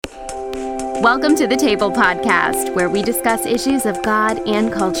Welcome to the Table Podcast, where we discuss issues of God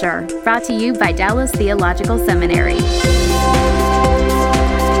and culture. Brought to you by Dallas Theological Seminary.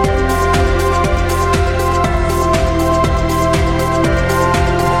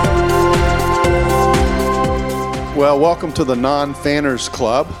 Well, welcome to the Non-Fanners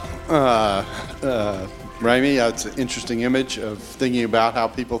Club. Ramey, that's an interesting image of thinking about how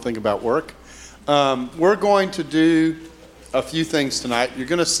people think about work. We're going to do a few things tonight. You're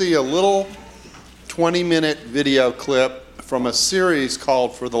going to see a little 20-minute video clip from a series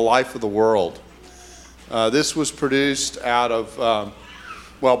called For the Life of the World. This was produced out of,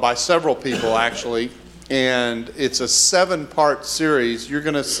 by several people actually, and it's a 7-part series. You're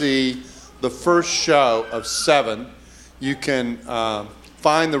going to see the first show of 7. You can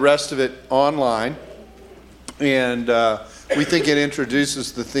find the rest of it online, and we think it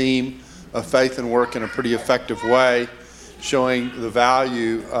introduces the theme of faith and work in a pretty effective way, showing the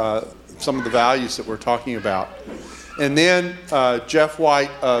value, some of the values that we're talking about. And then Jeff White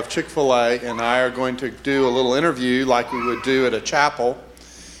of Chick-fil-A and I are going to do a little interview like we would do at a chapel,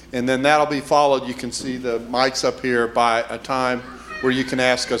 and then that'll be followed, you can see the mics up here, by a time where you can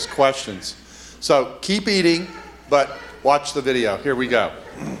ask us questions. So keep eating, but watch the video. Here we go.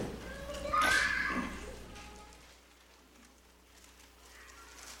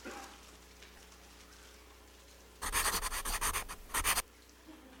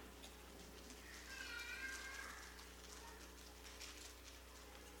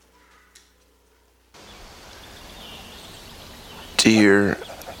 Dear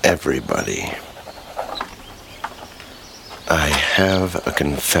everybody, I have a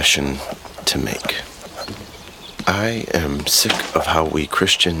confession to make. I am sick of how we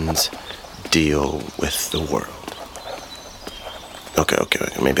Christians deal with the world. Okay,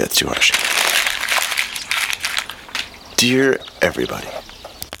 maybe that's too harsh. Dear everybody,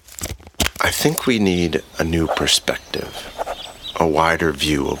 I think we need a new perspective, a wider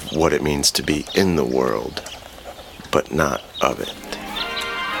view of what it means to be in the world, but not of it.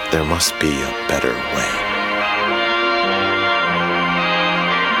 There must be a better way.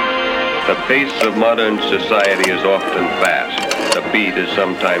 The pace of modern society is often fast. The beat is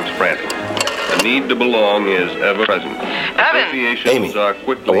sometimes frantic. The need to belong is ever present. Amy, I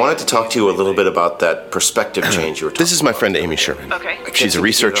wanted to talk to you a little bit about that perspective change you were talking about. This is my friend Amy Sherman. Okay. She's a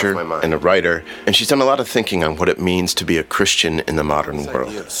researcher and a writer, and she's done a lot of thinking on what it means to be a Christian in the modern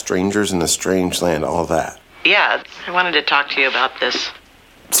world. Strangers in a strange land, all that. Yeah, I wanted to talk to you about this.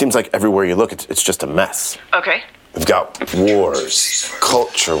 It seems like everywhere you look, it's just a mess. Okay. We've got wars,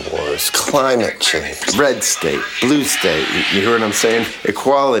 culture wars, climate change, red state, blue state, you hear what I'm saying?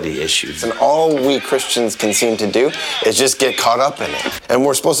 Equality issues. And all we Christians can seem to do is just get caught up in it. And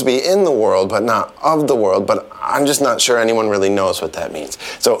we're supposed to be in the world, but not of the world, but I'm just not sure anyone really knows what that means.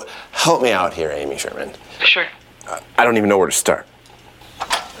 So help me out here, Amy Sherman. Sure. I don't even know where to start.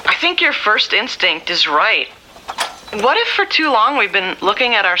 I think your first instinct is right. What if for too long we've been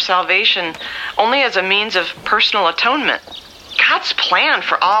looking at our salvation only as a means of personal atonement? God's plan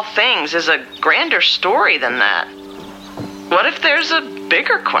for all things is a grander story than that. What if there's a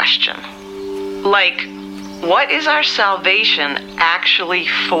bigger question? Like, what is our salvation actually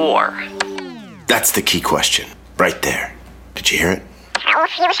for? That's the key question, right there. Did you hear it?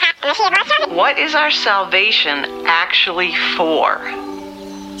 What is our salvation actually for?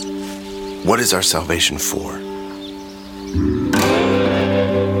 What is our salvation for?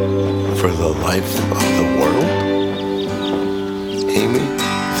 For the life of the world? Amy,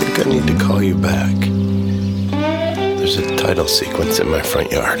 I think I need to call you back. There's a title sequence in my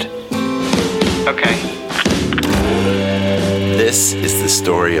front yard. Okay. This is the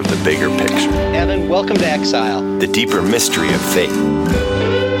story of the bigger picture. Evan, welcome to Exile. The deeper mystery of faith.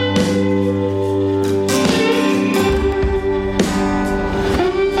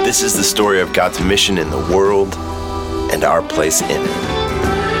 This is the story of God's mission in the world and our place in it.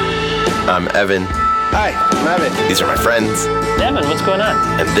 I'm Evan. Hi, I'm Evan. These are my friends. Evan, what's going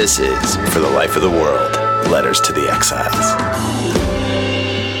on? And this is For the Life of the World, Letters to the Exiles.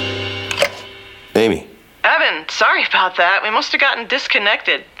 Amy. Evan, sorry about that. We must have gotten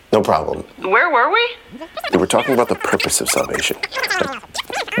disconnected. No problem. Where were we? We were talking about the purpose of salvation.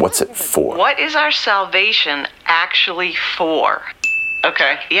 Like, what's it for? What is our salvation actually for?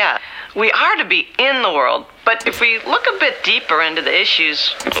 Okay, yeah. We are to be in the world, but if we look a bit deeper into the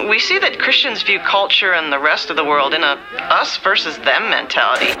issues, we see that Christians view culture and the rest of the world in a us versus them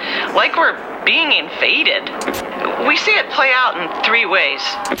mentality, like we're being invaded. We see it play out in three ways.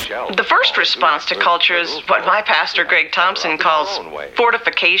 The first response to culture is what my pastor Greg Thompson calls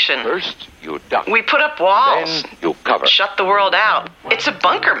fortification. First, you duck. We put up walls, Then you cover. shut the world out. It's a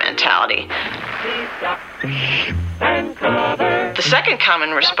bunker mentality. The second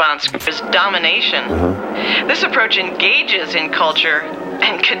common response is domination. This approach engages in culture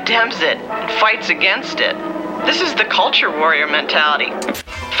and condemns it and fights against it. This is the culture warrior mentality.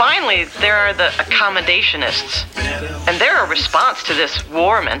 Finally, there are the accommodationists, and they're a response to this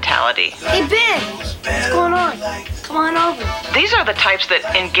war mentality. Hey, Ben, what's going on? Come on over. These are the types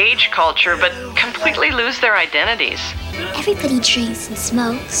that engage culture but completely lose their identities. Everybody drinks and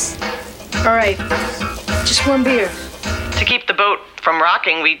smokes. All right, just one beer. To keep the boat from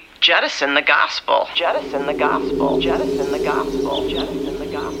rocking, we jettison the gospel. Jettison the gospel. Jettison the gospel. Jettison the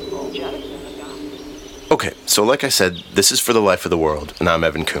gospel. Jettison the gospel. Okay, so like I said, this is For the Life of the World, and I'm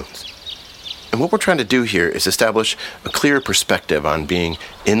Evan Coons. And what we're trying to do here is establish a clear perspective on being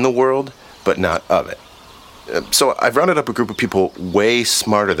in the world, but not of it. So I've rounded up a group of people way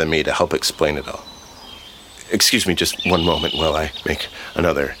smarter than me to help explain it all. Excuse me just one moment while I make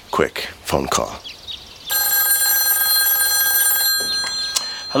another quick phone call.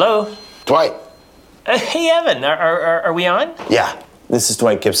 Hello? Dwight. Hey, Evan, are we on? Yeah, this is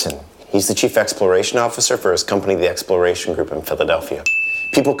Dwight Gibson. He's the Chief Exploration Officer for his company, the Exploration Group in Philadelphia.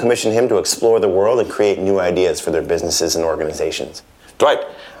 People commission him to explore the world and create new ideas for their businesses and organizations. Dwight,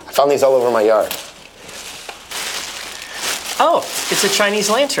 I found these all over my yard. Oh, it's a Chinese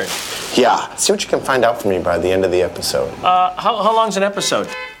lantern. Yeah, see what you can find out for me by the end of the episode. How long's an episode?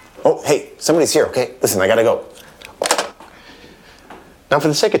 Oh, hey, somebody's here, okay? Listen, I gotta go. Now, for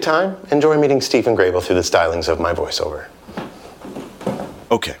the sake of time, enjoy meeting Stephen Grable through the stylings of my voiceover.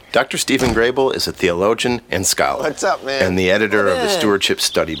 Okay, Dr. Stephen Grable is a theologian and scholar. What's up, man? And the editor of the Stewardship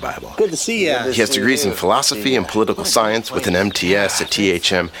Study Bible. Good to see you. He has degrees in philosophy and political science with an MTS, a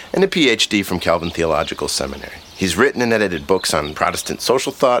THM, and a PhD from Calvin Theological Seminary. He's written and edited books on Protestant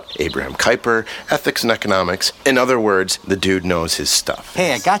social thought, Abraham Kuyper, ethics and economics. In other words, the dude knows his stuff.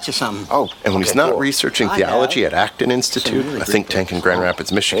 Hey, I got you something. Oh, and when he's not cool. researching theology at Acton Institute, a think tank in Grand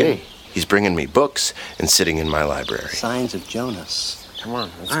Rapids, Michigan, he's bringing me books and sitting in my library. Signs of Jonas. Come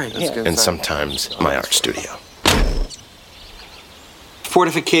on, All right, let's go. And sometimes my art studio.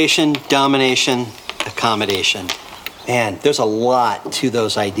 Fortification, domination, accommodation. Man, there's a lot to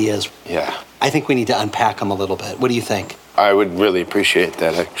those ideas. Yeah. I think we need to unpack them a little bit. What do you think? I would really appreciate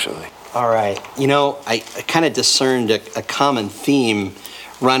that, actually. All right. You know, I kind of discerned a common theme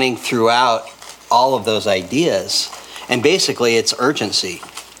running throughout all of those ideas. And basically, it's urgency.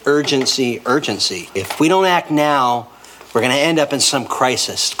 Urgency, urgency. If we don't act now, we're going to end up in some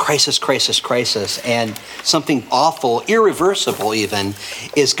crisis. Crisis. And something awful, irreversible even,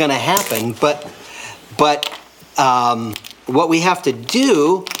 is going to happen. But what we have to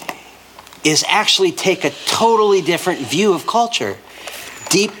do is actually take a totally different view of culture.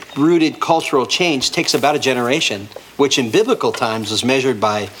 Deep-rooted cultural change takes about a generation, which in biblical times was measured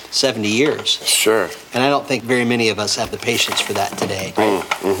by 70 years. Sure. And I don't think very many of us have the patience for that today.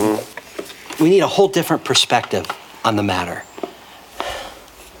 Mm-hmm. We need a whole different perspective on the matter.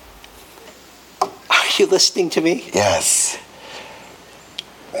 Are you listening to me? Yes.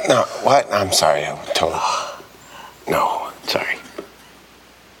 No, what? I'm sorry. I'm totally... No, sorry.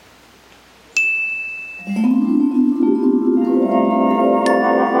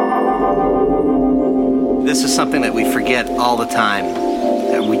 This is something that we forget all the time.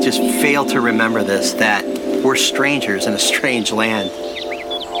 That we just fail to remember this, that we're strangers in a strange land.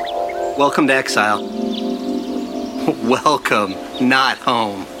 Welcome to exile. Welcome, not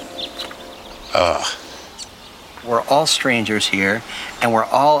home. We're all strangers here, and we're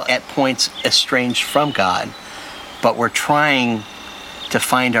all at points estranged from God, but we're trying to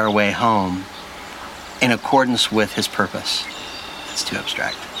find our way home in accordance with his purpose. It's too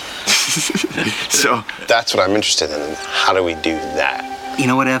abstract. So that's what I'm interested in. How do we do that? You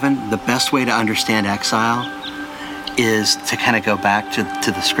know what, Evan? The best way to understand exile is to kind of go back to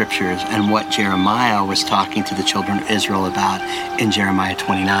the scriptures and what Jeremiah was talking to the children of Israel about in Jeremiah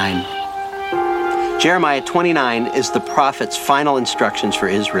 29. Jeremiah 29 is the prophet's final instructions for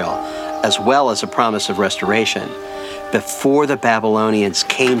Israel, as well as a promise of restoration before the Babylonians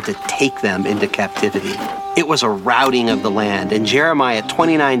came to take them into captivity. It was a routing of the land, and Jeremiah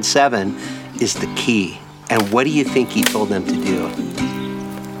 29:7 is the key. And what do you think he told them to do?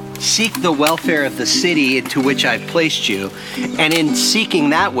 Seek the welfare of the city into which I've placed you, and in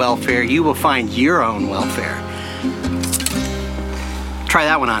seeking that welfare, you will find your own welfare. Try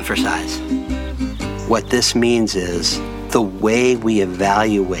that one on for size. What this means is the way we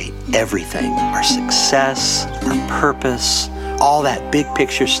evaluate everything, our success, our purpose, all that big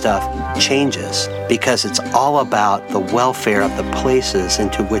picture stuff changes because it's all about the welfare of the places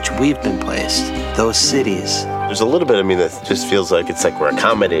into which we've been placed, those cities. There's a little bit of me that just feels like it's like we're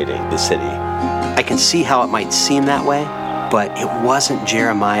accommodating the city. I can see how it might seem that way, but it wasn't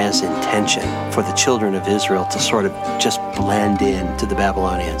Jeremiah's intention for the children of Israel to sort of just blend in to the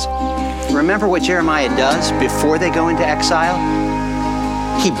Babylonians. Remember what Jeremiah does before they go into exile?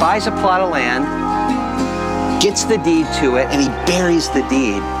 He buys a plot of land, gets the deed to it, and he buries the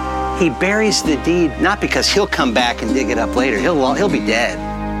deed. He buries the deed not because he'll come back and dig it up later. He'll be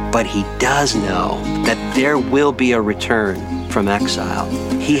dead. But he does know that there will be a return from exile.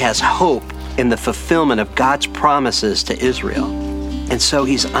 He has hope in the fulfillment of God's promises to Israel. And so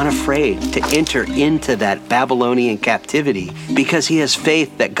he's unafraid to enter into that Babylonian captivity because he has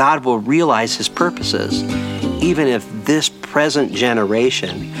faith that God will realize his purposes, even if this present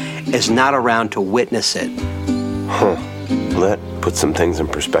generation is not around to witness it. Well, that puts some things in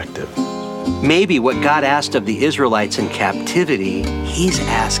perspective. Maybe what God asked of the Israelites in captivity, he's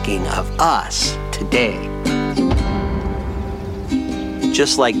asking of us today.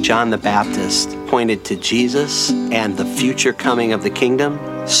 Just like John the Baptist pointed to Jesus and the future coming of the kingdom,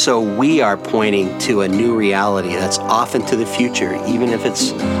 so we are pointing to a new reality that's often to the future, even if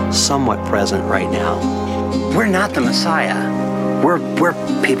it's somewhat present right now. We're not the Messiah. We're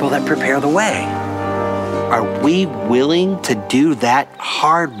people that prepare the way. Are we willing to do that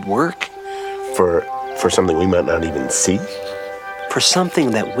hard work? For something we might not even see? For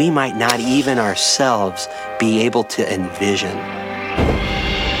something that we might not even ourselves be able to envision.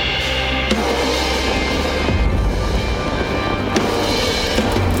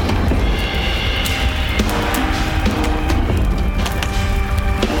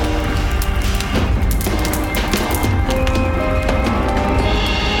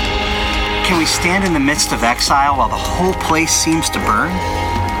 Can we stand in the midst of exile while the whole place seems to burn?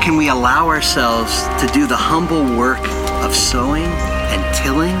 Can we allow ourselves to do the humble work of sowing and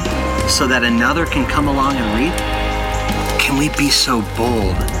tilling so that another can come along and reap? Can we be so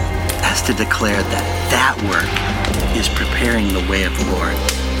bold as to declare that that work is preparing the way of the Lord?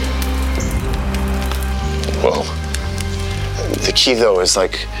 Well, the key though is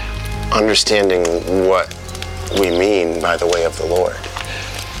like understanding what we mean by the way of the Lord.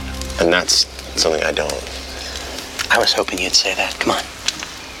 And that's something I don't. I was hoping you'd say that. Come on.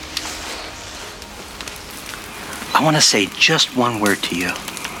 I want to say just one word to you.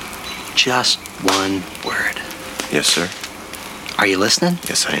 Just one word. Yes, sir. Are you listening?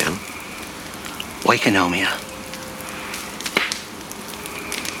 Yes, I am. Oikonomia.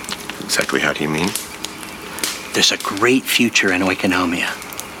 Exactly how do you mean? There's a great future in oikonomia.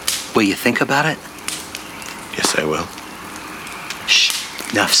 Will you think about it? Yes, I will. Shh.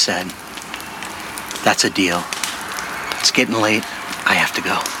 Enough said. That's a deal. It's getting late. I have to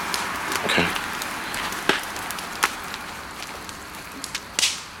go. Okay.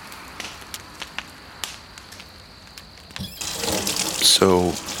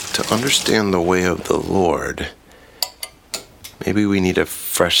 So, to understand the way of the Lord, maybe we need a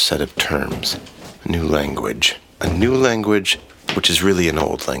fresh set of terms, a new language. A new language which is really an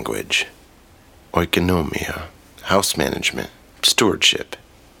old language. Oikonomia, house management, stewardship,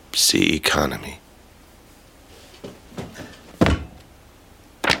 see economy.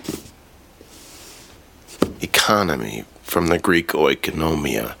 Economy, from the Greek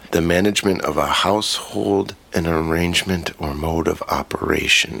oikonomia, the management of a household, an arrangement or mode of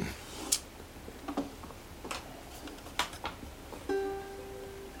operation.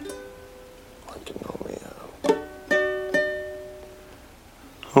 Oikonomia.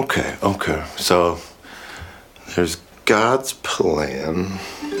 Okay. So there's God's plan,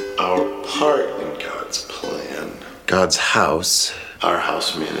 our part in God's plan, God's house, our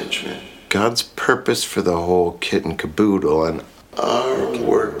house management, God's purpose for the whole kit and caboodle, and our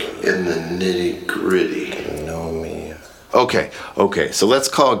work in the nitty-gritty. Okay, so let's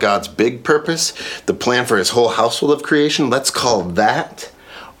call God's big purpose, the plan for his whole household of creation, let's call that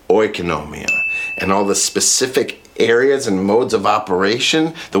oikonomia. And all the specific areas and modes of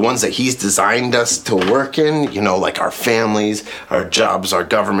operation, the ones that he's designed us to work in, like our families, our jobs, our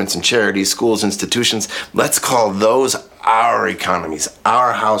governments and charities, schools, institutions, let's call those our economies,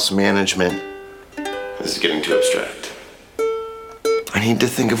 our house management. This is getting too abstract. I need to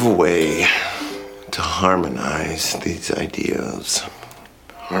think of a way to harmonize these ideas.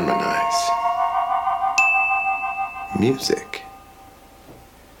 Harmonize. Music.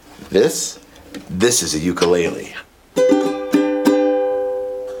 This is a ukulele.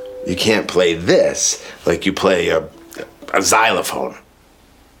 You can't play this like you play a a xylophone.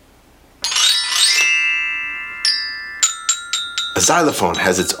 A xylophone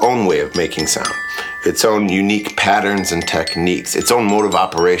has its own way of making sound, its own unique patterns and techniques, its own mode of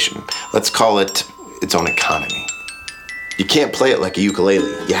operation. Let's call it its own economy. You can't play it like a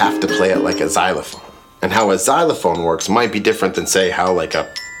ukulele. You have to play it like a xylophone. And how a xylophone works might be different than, say, how like a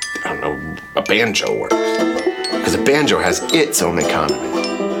banjo works. Because a banjo has its own economy.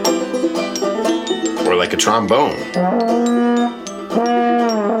 Or like a trombone.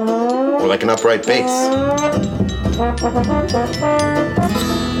 Or like an upright bass.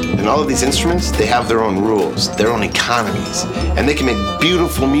 And all of these instruments, they have their own rules, their own economies, and they can make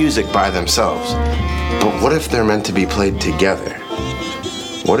beautiful music by themselves. But what if they're meant to be played together?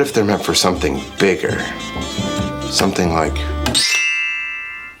 What if they're meant for something bigger? Something like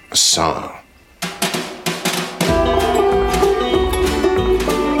a song.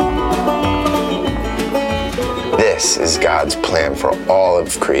 This is God's plan for all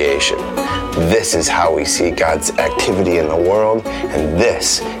of creation. This is how we see God's activity in the world, and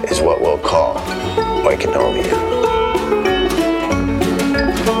this is what we'll call oikonomia.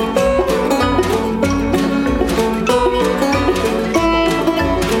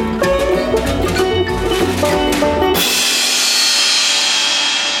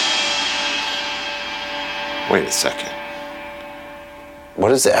 Wait a second.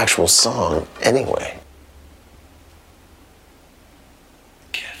 What is the actual song, anyway?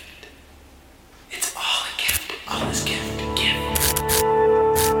 Gift. It's all a gift. All is gift. Gift.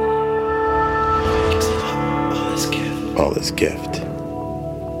 All is gift. All is gift.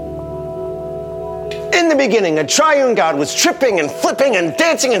 In the beginning, a triune God was tripping and flipping and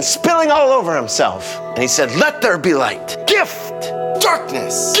dancing and spilling all over himself. And he said, "Let there be light." Gift.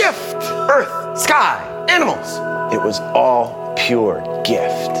 Darkness. Gift. Earth. Sky. Animals. It was all pure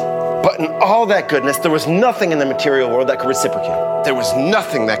gift. But in all that goodness, there was nothing in the material world that could reciprocate. There was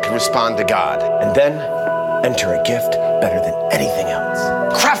nothing that could respond to God. And then enter a gift better than anything else.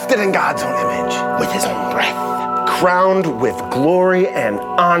 Crafted in God's own image, with his own breath. Crowned with glory and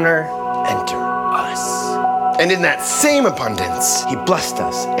honor, enter us. And in that same abundance, he blessed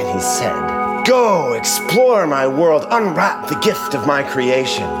us and he said, "Go, explore my world, unwrap the gift of my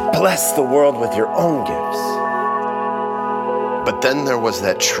creation. Bless the world with your own gifts." But then there was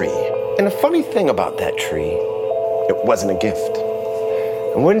that tree. And a funny thing about that tree, it wasn't a gift.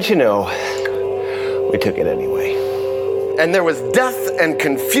 And wouldn't you know, we took it anyway. And there was death and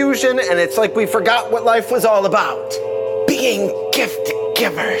confusion, and it's like we forgot what life was all about. Being gift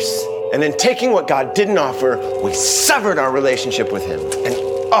givers. And in taking what God didn't offer, we severed our relationship with him. And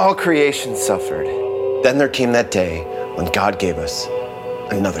all creation suffered. Then there came that day when God gave us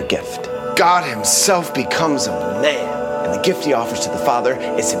another gift. God himself becomes a man, and the gift he offers to the Father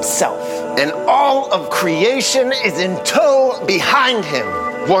is himself. And all of creation is in tow behind him.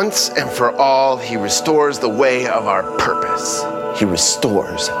 Once and for all, he restores the way of our purpose. He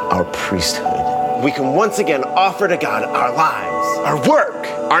restores our priesthood. We can once again offer to God our lives, our work,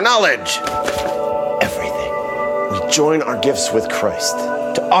 our knowledge, everything. We join our gifts with Christ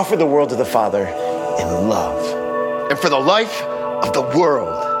to offer the world to the Father in love and for the life of the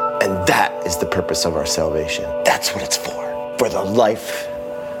world. And that is the purpose of our salvation. That's what it's for the life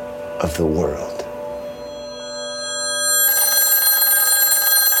of the world.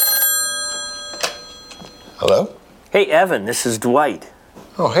 Hello? Hey, Evan, this is Dwight.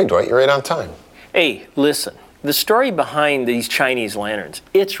 Oh, hey, Dwight, you're right on time. Hey, listen, the story behind these Chinese lanterns,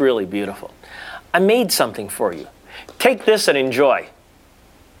 it's really beautiful. I made something for you. Take this and enjoy.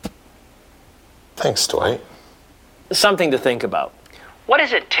 Thanks, Dwight. Something to think about. What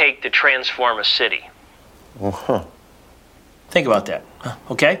does it take to transform a city? Uh-huh. Think about that,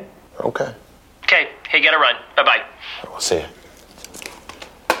 okay? Okay. Okay, hey, gotta run. Bye-bye. We'll see you.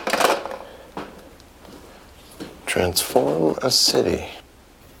 Transform a city.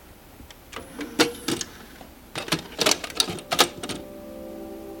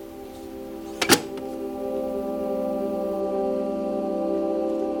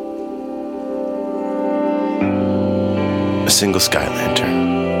 A single sky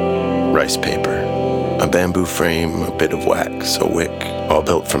lantern, rice paper, a bamboo frame, a bit of wax, a wick, all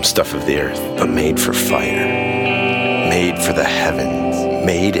built from stuff of the earth, but made for fire, made for the heavens,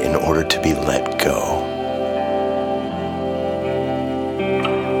 made in order to be let go.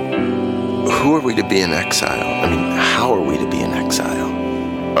 Who are we to be in exile? I mean, how are we to be in exile?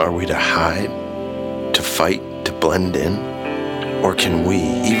 Are we to hide, to fight, to blend in? Or can we,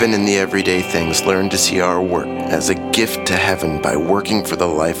 even in the everyday things, learn to see our work as a gift to heaven by working for the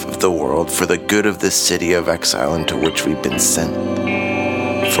life of the world, for the good of this city of exile into which we've been sent,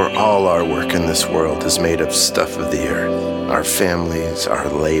 For all our work in this world is made of stuff of the earth. Our families, our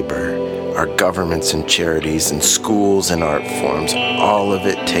labor, our governments and charities and schools and art forms, all of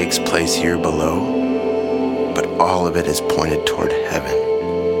it takes place here below, but all of it is pointed toward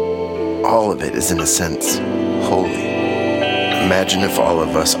heaven. All of it is, in a sense, holy. Imagine if all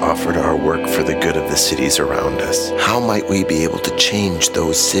of us offered our work for the good of the cities around us. How might we be able to change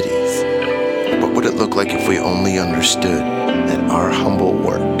those cities? What would it look like if we only understood that our humble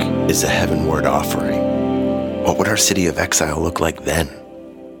work is a heavenward offering? What would our city of exile look like then?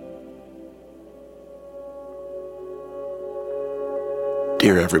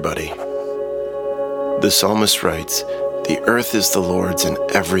 Dear everybody, the psalmist writes, "The earth is the Lord's and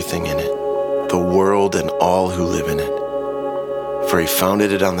everything in it, the world and all who live in it. For he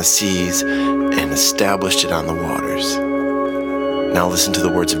founded it on the seas and established it on the waters." Now listen to the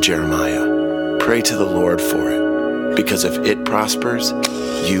words of Jeremiah. Pray to the Lord for it, because if it prospers,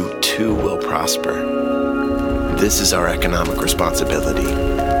 you too will prosper. This is our economic responsibility.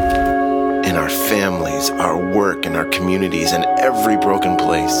 In our families, our work, and our communities, and every broken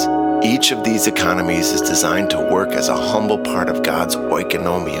place. Each of these economies is designed to work as a humble part of God's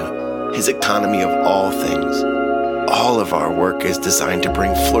oikonomia, his economy of all things. All of our work is designed to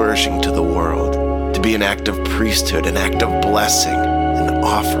bring flourishing to the world, to be an act of priesthood, an act of blessing, an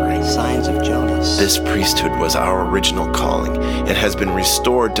offering. Signs of Jonas. This priesthood was our original calling and has been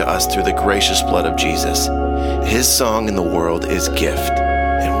restored to us through the gracious blood of Jesus. His song in the world is gift,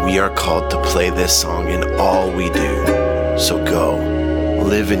 and we are called to play this song in all we do. So go,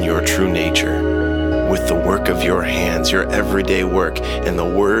 live in your true nature, with the work of your hands, your everyday work, and the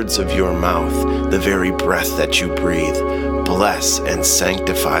words of your mouth, the very breath that you breathe. Bless and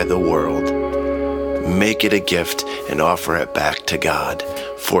sanctify the world. Make it a gift and offer it back to God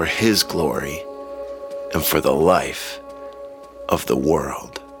for his glory and for the life of the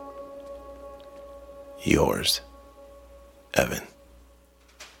world. Yours, Evan.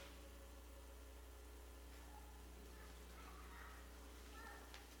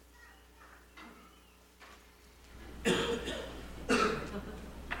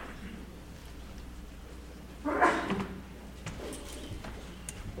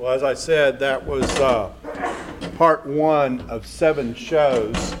 Well, as I said, that was part one of 7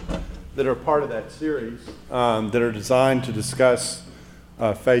 shows that are part of that series that are designed to discuss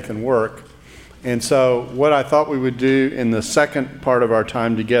faith and work. And so what I thought we would do in the second part of our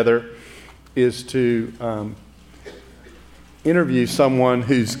time together is to interview someone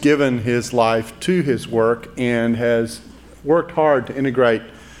who's given his life to his work and has worked hard to integrate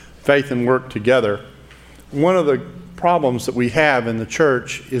faith and work together. One of the problems that we have in the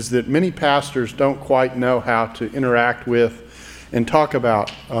church is that many pastors don't quite know how to interact with and talk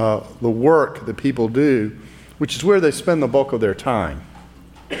about the work that people do, which is where they spend the bulk of their time.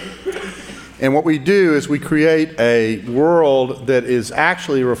 And what we do is we create a world that is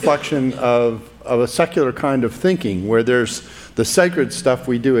actually a reflection of a secular kind of thinking, where there's the sacred stuff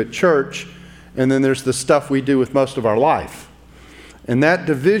we do at church, and then there's the stuff we do with most of our life. And that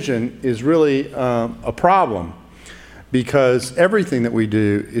division is really a problem, because everything that we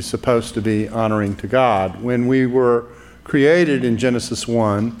do is supposed to be honoring to God. When we were created in Genesis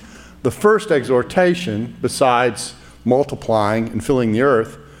 1, the first exhortation, besides multiplying and filling the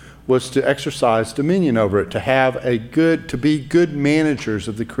earth, was to exercise dominion over it, to be good managers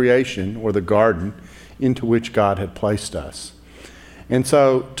of the creation or the garden into which God had placed us. And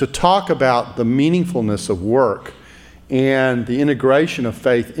so to talk about the meaningfulness of work and the integration of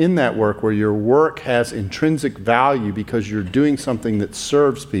faith in that work, where your work has intrinsic value because you're doing something that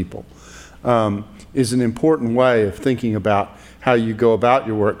serves people, is an important way of thinking about how you go about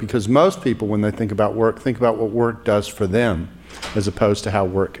your work, because most people, when they think about work, think about what work does for them as opposed to how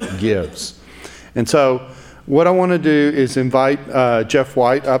work gives. And so what I want to do is invite Jeff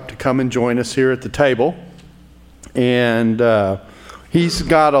White up to come and join us here at the table. And he's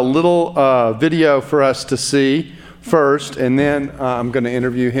got a little video for us to see first, and then I'm going to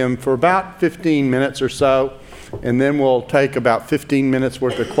interview him for about 15 minutes or so, and then we'll take about 15 minutes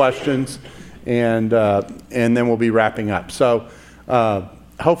worth of questions, and then we'll be wrapping up. So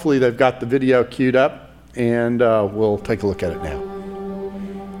hopefully they've got the video queued up, and we'll take a look at it now.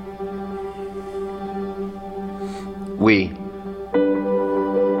 We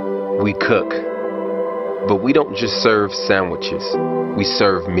cook, but we don't just serve sandwiches. We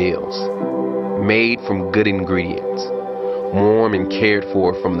serve meals made from good ingredients, warm and cared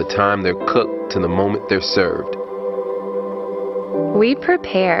for from the time they're cooked to the moment they're served. We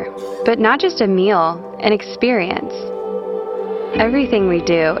prepare, but not just a meal, an experience. Everything we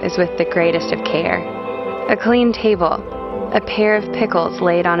do is with the greatest of care. A clean table, a pair of pickles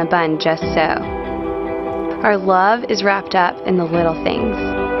laid on a bun just so. Our love is wrapped up in the little things,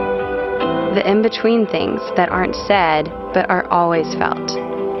 the in-between things that aren't said but are always felt.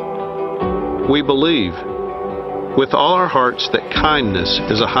 We believe with all our hearts that kindness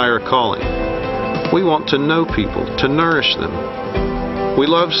is a higher calling. We want to know people, to nourish them. We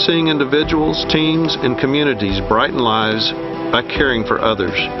love seeing individuals, teams, and communities brighten lives by caring for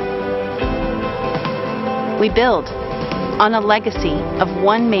others. We build on a legacy of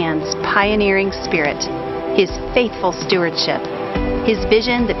one man's pioneering spirit, his faithful stewardship, his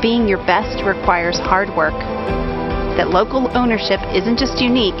vision that being your best requires hard work, that local ownership isn't just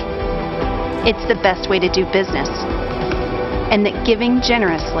unique, it's the best way to do business, and that giving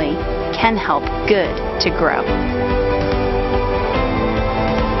generously can help good to grow.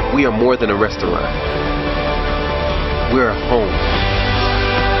 We are more than a restaurant. We're a home.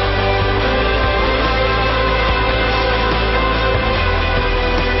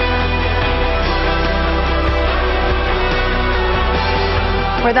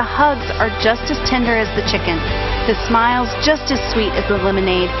 Where the hugs are just as tender as the chicken, the smiles just as sweet as the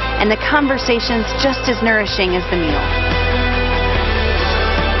lemonade, and the conversations just as nourishing as the meal.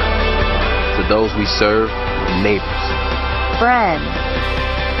 To those we serve, neighbors, Friends,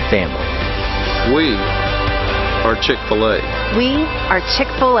 family. We are Chick-fil-A. We are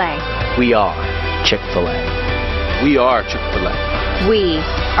Chick-fil-A. We are Chick-fil-A. We are Chick-fil-A. We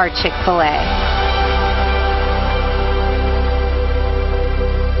are Chick-fil-A.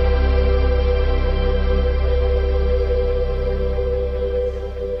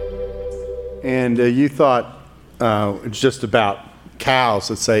 And you thought it's just about cows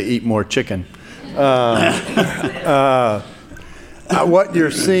that say eat more chicken. What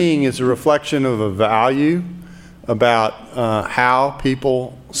you're seeing is a reflection of a value about how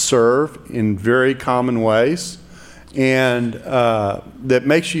people serve in very common ways, and that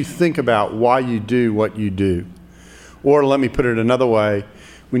makes you think about why you do what you do. Or let me put it another way,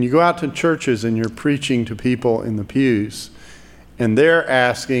 when you go out to churches and you're preaching to people in the pews, and they're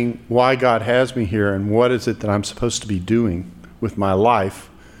asking why God has me here and what is it that I'm supposed to be doing with my life,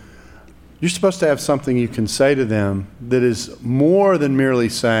 you're supposed to have something you can say to them that is more than merely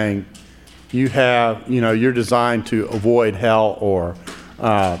saying you're designed to avoid hell, or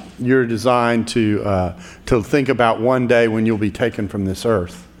you're designed to think about one day when you'll be taken from this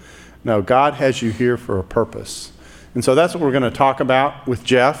earth. No, God has you here for a purpose. And so that's what we're going to talk about with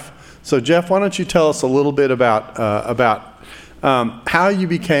Jeff. So Jeff, why don't you tell us a little bit about how you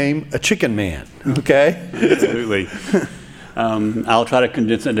became a chicken man, okay? Absolutely. I'll try to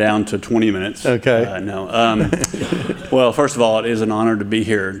condense it down to 20 minutes. Okay. Well, first of all, it is an honor to be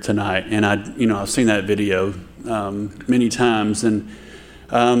here tonight, and I've seen that video many times, and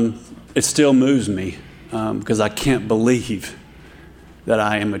it still moves me because I can't believe that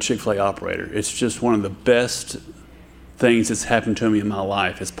I am a Chick-fil-A operator. It's just one of the best things that's happened to me in my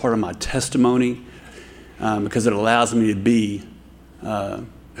life. It's part of my testimony because it allows me to be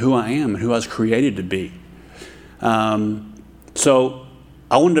who I am and who I was created to be. So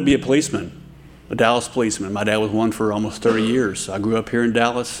I wanted to be a policeman, a Dallas policeman. My dad was one for almost 30 years. I grew up here in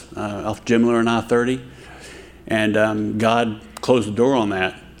Dallas, off Jim Miller and I-30, and God closed the door on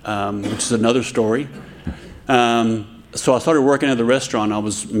that, which is another story. So I started working at the restaurant. I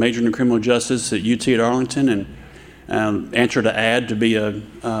was majoring in criminal justice at UT at Arlington, and answered an ad to be a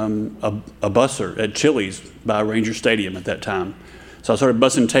busser at Chili's by Ranger Stadium at that time. So I started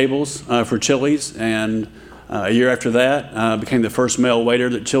bussing tables for Chili's, and a year after that, became the first male waiter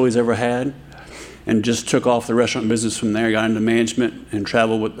that Chili's ever had, and just took off the restaurant business from there. Got into management and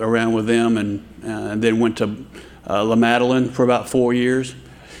traveled around with them, and then went to La Madeleine for about 4 years.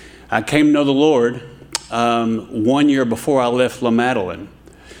 I came to know the Lord 1 year before I left La Madeleine.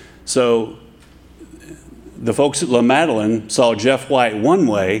 So the folks at La Madeleine saw Jeff White one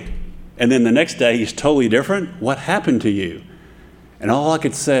way, and then the next day he's totally different. What happened to you? And all I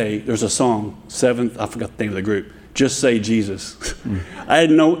could say, there's a song, Seventh, I forgot the name of the group, Just Say Jesus. I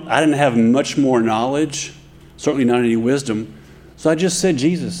didn't have much more knowledge, certainly not any wisdom, so I just said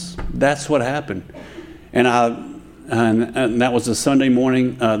Jesus. That's what happened. And that was a Sunday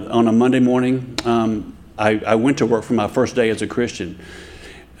morning. On a Monday morning, I went to work for my first day as a Christian.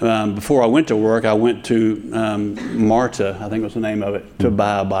 Before I went to work, I went to Marta, I think was the name of it, to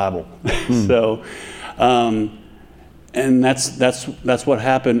buy a Bible. So, and that's what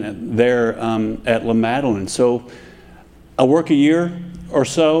happened there at La Madeleine. So I work a year or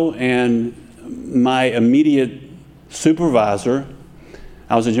so, and my immediate supervisor,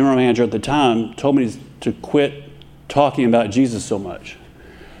 I was a general manager at the time, told me to quit talking about Jesus so much.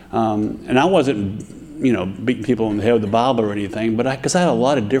 And I wasn't beating people on the head with the Bible or anything, but because I had a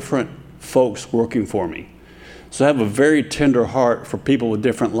lot of different folks working for me. So I have a very tender heart for people with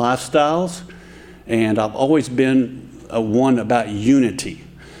different lifestyles, and I've always been one about unity.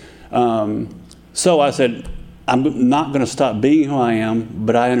 So I said, I'm not going to stop being who I am,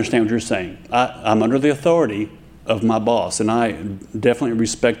 but I understand what you're saying. I'm under the authority of my boss, and I definitely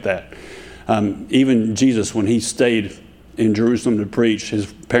respect that. Even Jesus, when he stayed in Jerusalem to preach,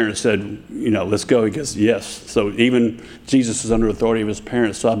 his parents said, let's go. He goes, yes. So even Jesus is under authority of his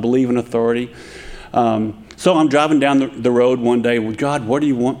parents. So I believe in authority. So I'm driving down the road one day with God, what do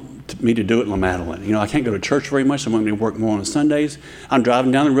you want me to do at La Madeleine? I can't go to church very much. I'm going to work more on Sundays. I'm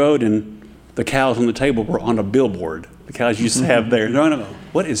driving down the road, and the cows on the table were on a billboard. The cows used to have there. No.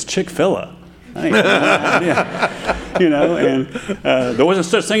 What is Chick-fil-A? I ain't no idea. And there wasn't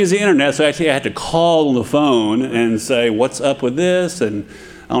such thing as the internet, so actually I had to call on the phone and say, what's up with this? And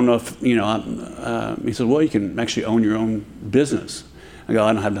I don't know if, he said, well, you can actually own your own business. I go,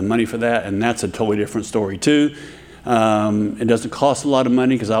 I don't have the money for that, and that's a totally different story too. It doesn't cost a lot of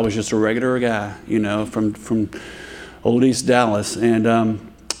money because I was just a regular guy, from old East Dallas. And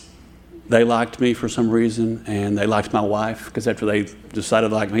they liked me for some reason, and they liked my wife, because after they decided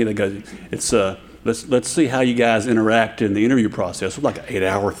to like me, they go, "It's let's see how you guys interact in the interview process." It was like an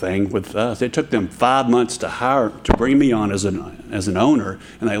 8-hour thing with us. It took them 5 months to bring me on as an owner,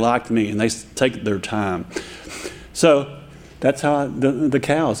 and they liked me, and they take their time. So that's how the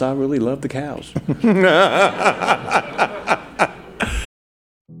cows. I really love the cows.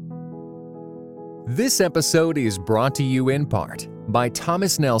 This episode is brought to you in part by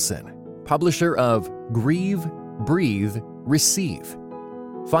Thomas Nelson, publisher of Grieve, Breathe, Receive.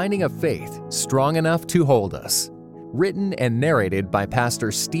 Finding a faith strong enough to hold us. Written and narrated by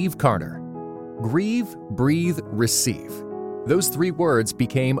Pastor Steve Carter. Grieve, Breathe, Receive. Those 3 words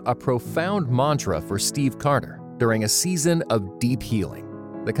became a profound mantra for Steve Carter during a season of deep healing,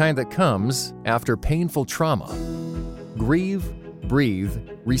 the kind that comes after painful trauma. Grieve, Breathe,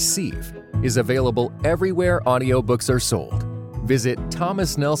 Receive is available everywhere audiobooks are sold. Visit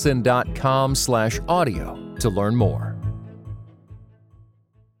thomasnelson.com/audio to learn more.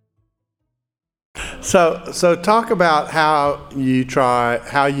 So talk about how you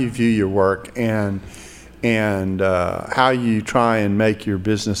view your work and how you try and make your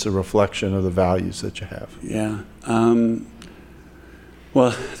business a reflection of the values that you have. Yeah.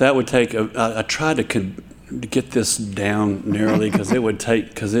 Well, that would take. I tried to get this down narrowly because it would take.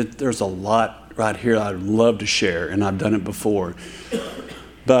 Because there's a lot right here I'd love to share, and I've done it before.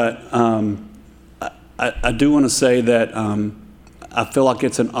 But I do want to say that I feel like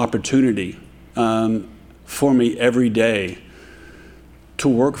it's an opportunity for me every day to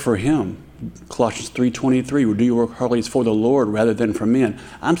work for Him. Colossians 3:23, "Do your work heartily for the Lord rather than for men."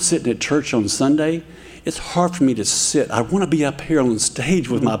 I'm sitting at church on Sunday. It's hard for me to sit. I want to be up here on stage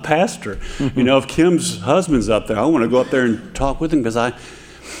with my pastor. If Kim's husband's up there, I want to go up there and talk with him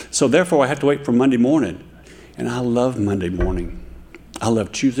so therefore I have to wait for Monday morning. And I love Monday morning. I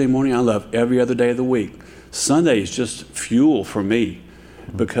love Tuesday morning. I love every other day of the week. Sunday is just fuel for me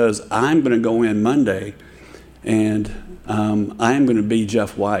because I'm going to go in Monday and I am going to be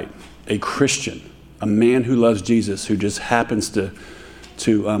Jeff White, a Christian, a man who loves Jesus, who just happens to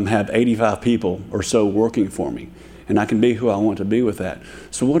have 85 people or so working for me. And I can be who I want to be with that.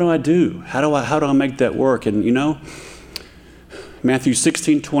 So what do I do? How do I make that work? And Matthew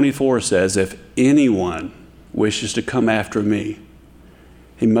 16:24 says, "If anyone wishes to come after me,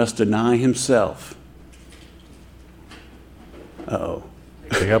 he must deny himself."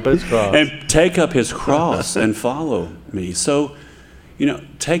 Take up his cross. And take up his cross and follow me. So,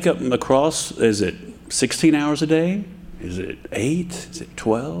 take up the cross. Is it 16 hours a day? Is it 8? Is it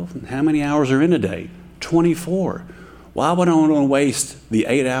 12? And how many hours are in a day? 24. Why would I want to waste the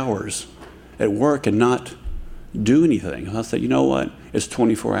 8 hours at work and not do anything? I said, you know what? It's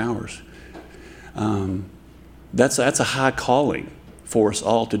 24 hours. That's a high calling for us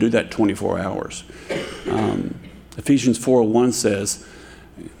all to do that 24 hours. Ephesians 4:1 says,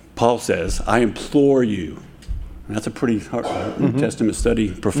 Paul says, "I implore you." And that's a pretty hard New Testament study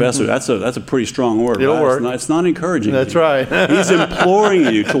professor. That's a pretty strong word. It'll right? work. It's not encouraging. That's right. He's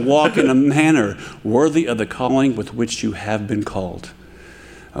imploring you to walk in a manner worthy of the calling with which you have been called.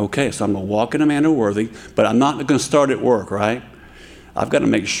 Okay, so I'm going to walk in a manner worthy, but I'm not going to start at work, right? I've got to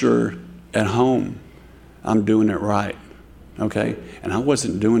make sure at home I'm doing it right, okay? And I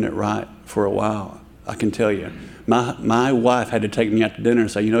wasn't doing it right for a while, I can tell you. My wife had to take me out to dinner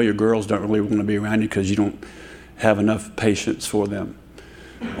and say, your girls don't really want to be around you because you don't have enough patience for them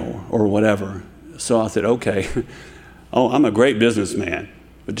or whatever. So I said, okay, I'm a great businessman.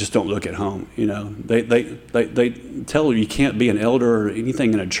 but just don't look at home. You know, they tell you can't be an elder or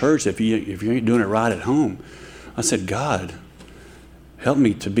anything in a church if you ain't doing it right at home. I said, God, help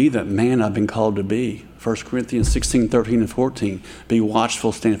me to be that man I've been called to be. 1 Corinthians 16, 13, and 14. Be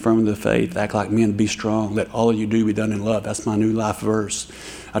watchful, stand firm in the faith, act like men, be strong. Let all you do be done in love. That's my new life verse.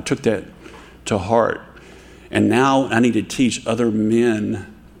 I took that to heart. And now I need to teach other men.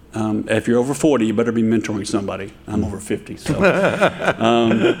 If you're over 40, you better be mentoring somebody. I'm over 50. So,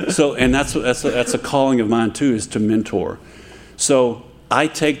 and that's a calling of mine too, is to mentor. So I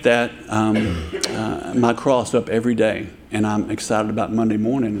take that, my cross up every day. And I'm excited about Monday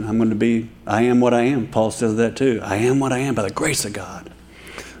morning. I am what I am. Paul says that too. I am what I am by the grace of God.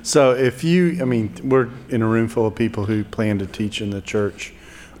 So we're in a room full of people who plan to teach in the church.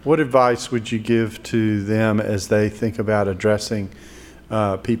 What advice would you give to them as they think about addressing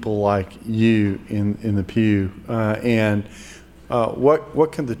people like you in the pew? And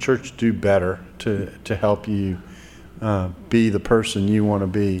what can the church do better to help you be the person you want to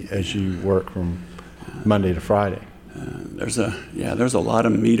be as you work from Monday to Friday? There's a lot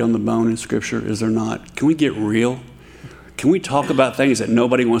of meat on the bone in Scripture, is there not? Can we get real? Can we talk about things that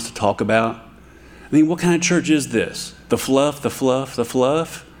nobody wants to talk about? I mean, what kind of church is this? The fluff?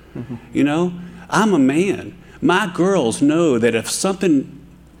 Mm-hmm. You know, I'm a man. My girls know that if something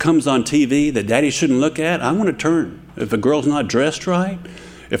comes on TV that daddy shouldn't look at, I want to turn. If a girl's not dressed right,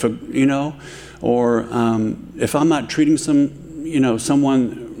 if I'm not treating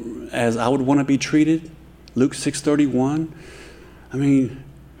someone as I would want to be treated, Luke 6:31. I mean,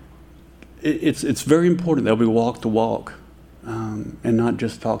 it's very important that we walk the walk and not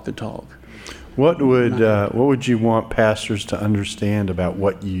just talk the talk. What would you want pastors to understand about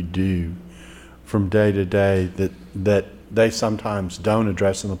what you do from day to day that they sometimes don't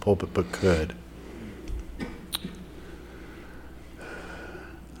address in the pulpit but could?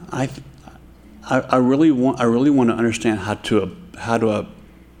 I really want to understand how to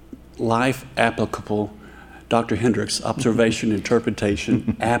life applicable. Dr. Hendricks, observation,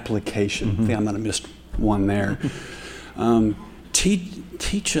 interpretation, application. I think I might have missed one there.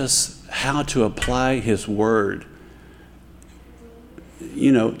 Teach us how to apply His Word.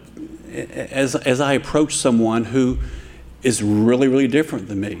 You know, as I approach someone who is really, really different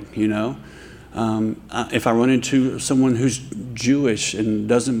than me, you know. If I run into someone who's Jewish and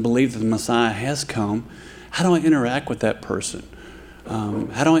doesn't believe that the Messiah has come, how do I interact with that person?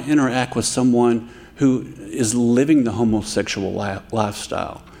 How do I interact with someone who is living the homosexual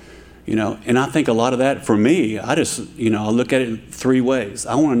lifestyle? You know, and I think a lot of that, for me, I look at it in three ways.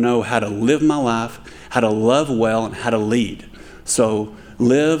 I want to know how to live my life, how to love well, and how to lead. So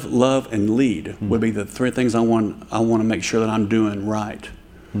live, love, and lead would be the three things I want to make sure that I'm doing right.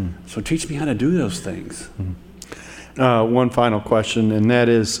 So teach me how to do those things. One final question, and that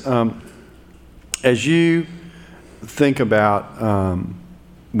is, as you think about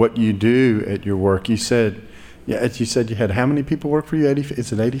what you do at your work, you said you had how many people work for you?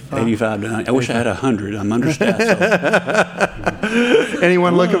 Is it 85? 85. I wish I had 100. I'm understaffed. So.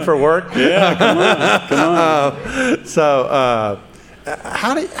 Anyone looking for work? Yeah, come on. So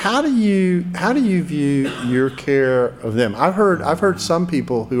how do you view your care of them? I've heard some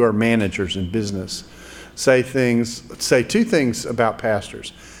people who are managers in business say two things about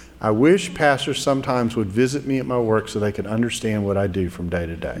pastors. I wish pastors sometimes would visit me at my work so they could understand what I do from day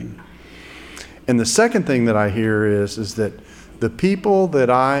to day. And the second thing that I hear is that the people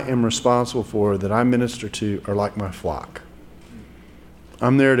that I am responsible for, that I minister to, are like my flock.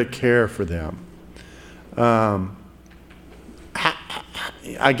 I'm there to care for them.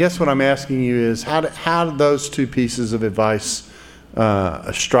 I guess what I'm asking you is, how do those two pieces of advice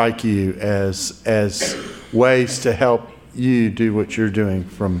strike you as ways to help you do what you're doing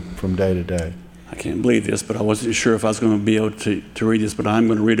from day to day? I can't believe this, but I wasn't sure if I was going to be able to read this, but I'm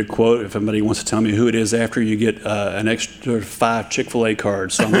going to read a quote. If anybody wants to tell me who it is after, you get an extra 5 Chick-fil-A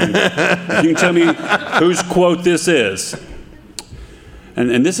cards. So you can tell me whose quote this is.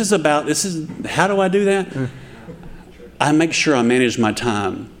 And this is how do I do that? I make sure I manage my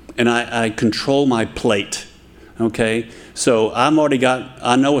time, and I control my plate. Okay, so I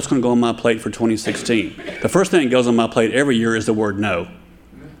know what's going to go on my plate for 2016. The first thing that goes on my plate every year is the word no.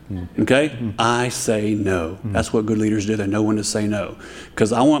 Okay, I say no. That's what good leaders do. They know when to say no,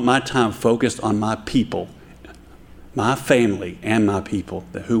 because I want my time focused on my people, my family, and my people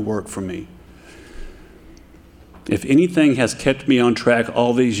who work for me. If anything has kept me on track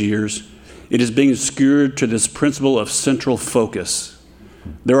all these years, it is being secured to this principle of central focus.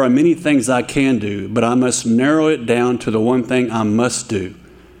 There are many things I can do, but I must narrow it down to the one thing I must do.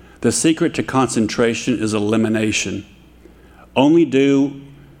 The secret to concentration is elimination. Only do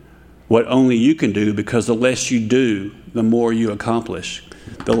what only you can do, because the less you do, the more you accomplish.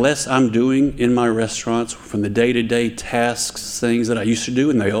 The less I'm doing in my restaurants from the day-to-day tasks, things that I used to do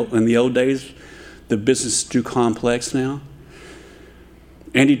in the old days, the business is too complex now.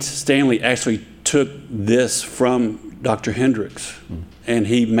 Andy Stanley actually took this from Dr. Hendricks, and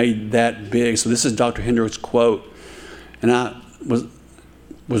he made that big. So this is Dr. Hendricks' quote, and I was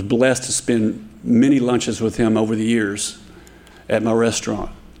blessed to spend many lunches with him over the years at my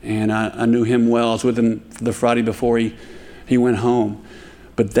restaurant, and I knew him well. I was with him the Friday before he went home.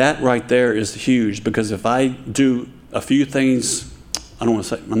 But that right there is huge, because if I do a few things, I don't want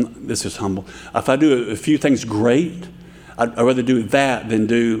to say, this is humble, if I do a few things great, I'd rather do that than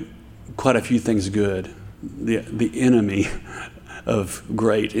do quite a few things good. The enemy of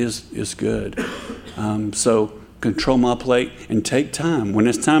great is good. So control my plate and take time. When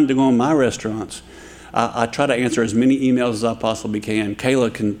it's time to go in my restaurants, I try to answer as many emails as I possibly can.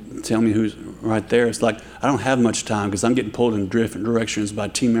 Kayla can tell me who's right there. It's like I don't have much time because I'm getting pulled in different directions by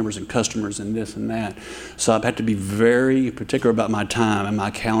team members and customers and this and that. So I've had to be very particular about my time, and my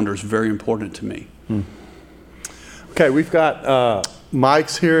calendar is very important to me. Okay, we've got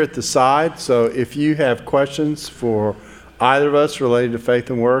mics here at the side, so if you have questions for either of us related to faith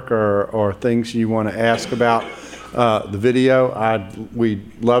and work, or things you want to ask about the video,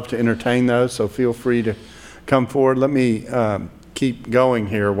 we'd love to entertain those, so feel free to come forward. Let me keep going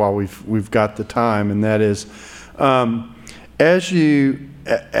here while we've got the time, and that is, as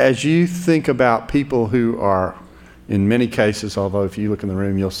you think about people who are, in many cases, although if you look in the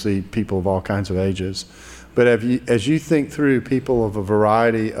room you'll see people of all kinds of ages, but as you think through people of a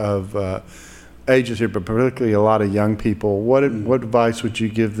variety of ages here, but particularly a lot of young people, what advice would you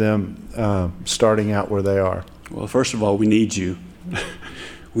give them starting out where they are? Well, first of all, we need you.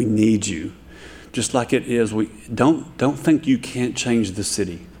 We need you. Just like it is, we don't think you can't change the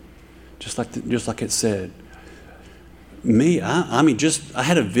city. Just like it said. I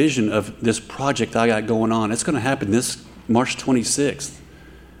had a vision of this project I got going on. It's going to happen this March 26th.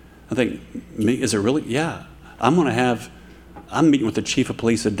 I think, is it really? Yeah. I'm meeting with the chief of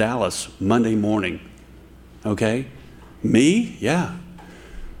police of Dallas Monday morning. Okay? Me? Yeah.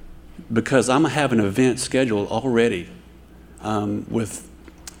 Because I'm going to have an event scheduled already with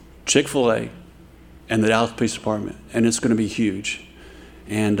Chick-fil-A and the Dallas Police Department, and it's going to be huge.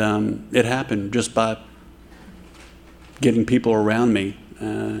 And it happened just by getting people around me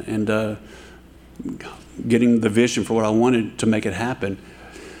and getting the vision for what I wanted to make it happen.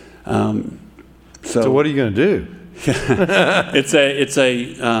 So what are you going to do? It's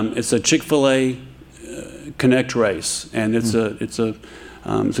a Chick-fil-A Connect race, and it's going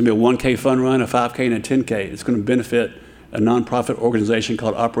to be a 1K fun run, a 5K, and a 10K. It's going to benefit a nonprofit organization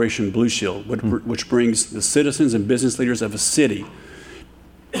called Operation Blue Shield, which brings the citizens and business leaders of a city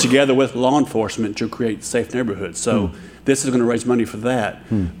together with law enforcement to create safe neighborhoods. So this is going to raise money for that.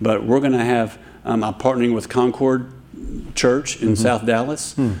 But we're going to have, I'm partnering with Concord Church in South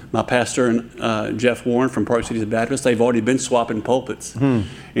Dallas. My pastor and Jeff Warren from Park Cities Baptist, they've already been swapping pulpits,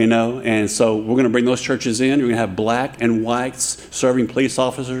 and so we're going to bring those churches in. We're going to have black and whites serving police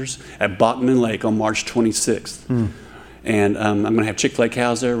officers at Bachman Lake on March 26th. And I'm going to have Chick-fil-A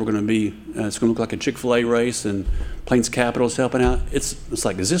cows there. We're going to be, it's going to look like a Chick-fil-A race, and Plains Capital is helping out. It's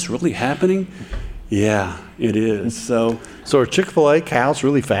like, is this really happening? Yeah, it is. So are Chick-fil-A cows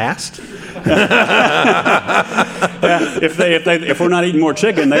really fast? Yeah, if we're not eating more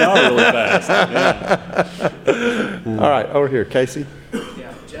chicken, they are really fast. Yeah. All right, over here, Casey.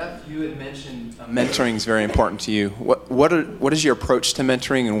 Yeah, Jeff, you had mentioned mentoring is very important to you. What is your approach to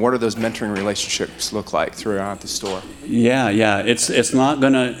mentoring, and what do those mentoring relationships look like throughout the store? Yeah. It's not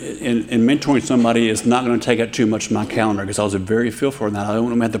gonna in mentoring somebody. It's not gonna take up too much of my calendar, because I was very fearful of that. I don't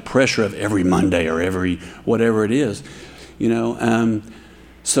want to have the pressure of every Monday or every whatever it is,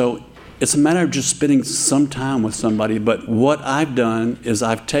 So it's a matter of just spending some time with somebody. But what I've done is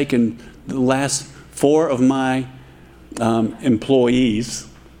I've taken the last 4 of my employees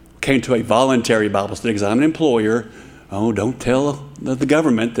came to a voluntary Bible study, because I'm an employer. Oh, don't tell the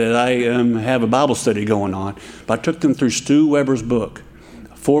government that I have a Bible study going on. But I took them through Stu Weber's book,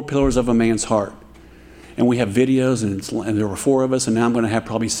 4 Pillars of a Man's Heart. And we have videos, and there were 4 of us, and now I'm going to have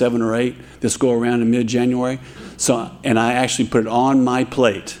probably 7 or 8 this go around in mid-January. And I actually put it on my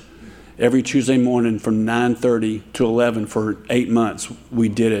plate every Tuesday morning from 9:30 to 11 for 8 months. We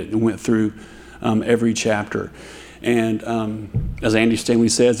did it and went through every chapter. And as Andy Stanley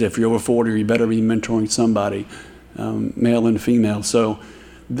says, if you're over 40, you better be mentoring somebody, male and female. So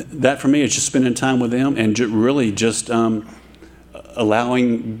that for me is just spending time with them and really just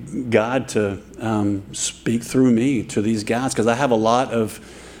allowing God to speak through me to these guys, because I have a lot of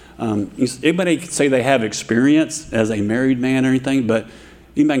Anybody can say they have experience as a married man or anything, but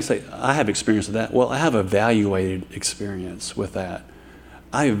anybody can say, I have experience with that. Well, I have evaluated experience with that.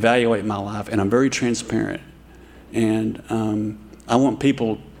 I evaluate my life, and I'm very transparent. And I want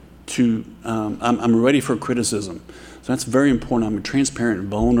people to, I'm ready for criticism. So that's very important. I'm transparent and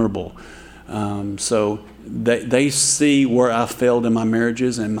vulnerable. So they see where I failed in my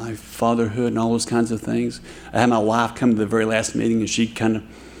marriages and my fatherhood and all those kinds of things. I had my wife come to the very last meeting, and she kind of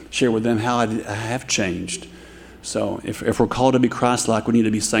shared with them how I have changed. So if we're called to be Christ-like, we need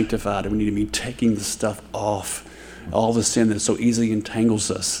to be sanctified, and we need to be taking the stuff off, all the sin that so easily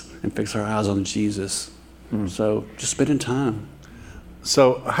entangles us, and fix our eyes on Jesus. So just spending time.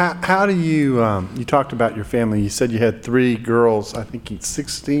 So how do you, you talked about your family. You said you had 3 girls, I think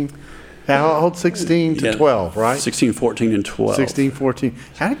 16. How old? 16 to 12, right? 16, 14, and 12. 16, 14.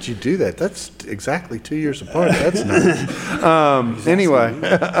 How did you do that? That's exactly 2 years apart. That's nice. Anyway,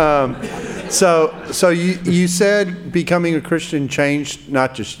 so you said becoming a Christian changed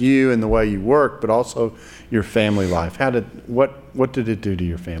not just you and the way you work, but also your family life. What did it do to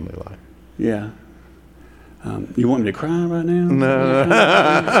your family life? Yeah. You want me to cry right now? No.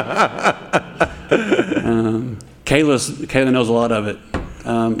 Kayla knows a lot of it.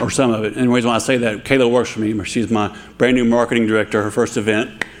 Or some of it. And the reason why I say that, Kayla works for me. She's my brand new marketing director, her first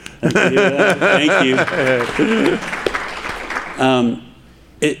event. Thank you.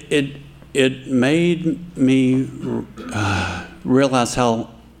 It made me realize how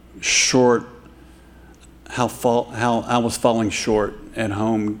I was falling short at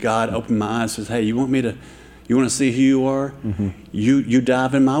home. God opened my eyes and says, hey, you want to see who you are? Mm-hmm. You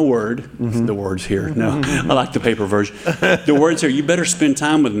dive in my word. Mm-hmm. The word's here. No, I like the paper version. The word's here. You better spend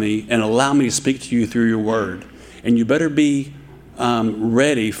time with me and allow me to speak to you through your word. And you better be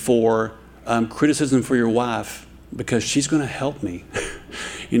ready for criticism for your wife, because she's going to help me.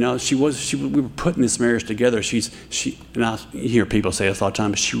 We were putting this marriage together. And I hear people say this all the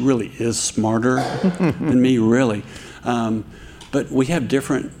time, but she really is smarter than me, really. But we have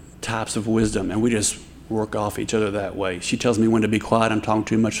different types of wisdom, and we just work off each other that way. She tells me when to be quiet. I'm talking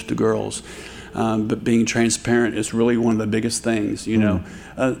too much with the girls. But being transparent is really one of the biggest things,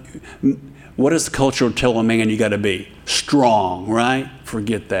 What does the culture tell a man you got to be? Strong, right?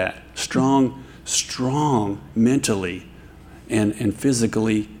 Forget that. Strong mentally and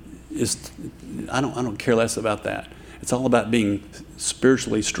physically is, I don't care less about that. It's all about being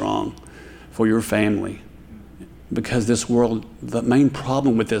spiritually strong for your family. Because this world, the main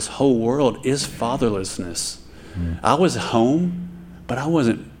problem with this whole world is fatherlessness. I was home, but I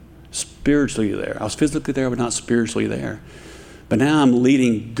wasn't spiritually there. I was physically there, but not spiritually there. But now I'm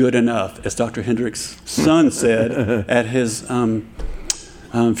leading good enough, as Dr. Hendricks' son said at his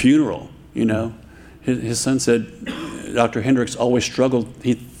funeral. His son said Dr. Hendricks always struggled.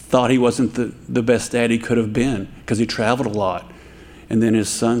 He thought he wasn't the best dad he could have been because he traveled a lot. And then his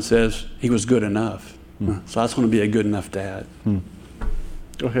son says he was good enough. So I just want to be a good enough dad.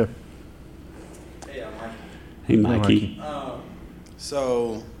 Go ahead. Hey, I'm Mikey. Hey, Mikey.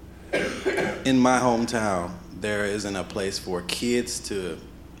 So, in my hometown, there isn't a place for kids to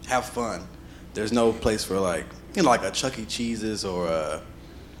have fun. There's no place for like a Chuck E. Cheese's or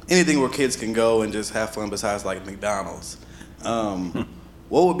anything where kids can go and just have fun besides like McDonald's.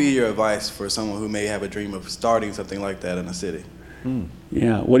 What would be your advice for someone who may have a dream of starting something like that in a city?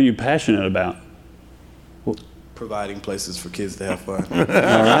 Yeah. What are you passionate about? Providing places for kids to have fun. All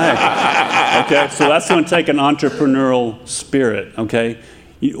right. Okay, so that's going to take an entrepreneurial spirit, okay?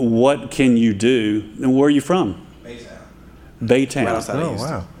 What can you do? And where are you from? Baytown. Right outside of Houston.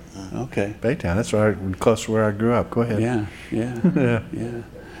 Wow. Okay. Baytown, that's right, close to where I grew up. Go ahead. Yeah.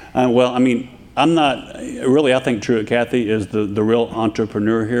 Well, I mean, I think Truett Cathy is the real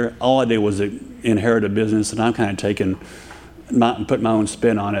entrepreneur here. All I did was inherit a business, and I'm kind of put my own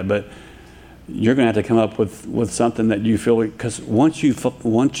spin on it, but you're going to have to come up with something that you feel, because once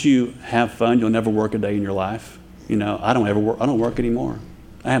you have fun, you'll never work a day in your life. I don't work anymore.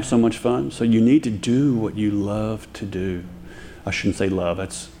 I have so much fun. So you need to do what you love to do. I shouldn't say love.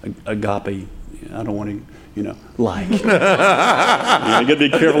 That's agape. I don't want to, like. You got to be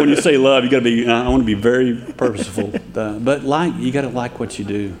careful when you say love. You got to be. I want to be very purposeful. But you got to like what you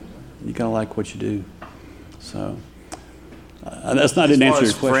do. You got to like what you do. So. That's not an answer to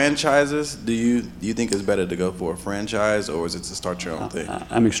your question. Franchises, do you think it's better to go for a franchise, or is it to start your own thing?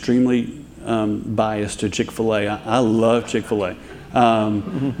 I'm extremely biased to Chick-fil-A. I love Chick-fil-A.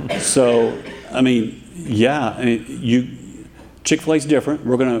 Chick-fil-A's different.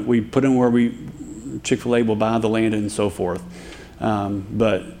 We put in where Chick-fil-A will buy the land and so forth.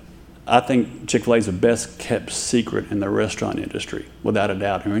 But I think Chick-fil-A is the best kept secret in the restaurant industry, without a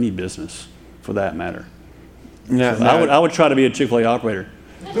doubt, or any business for that matter. Yeah, so I would try to be a Chick-fil-A operator.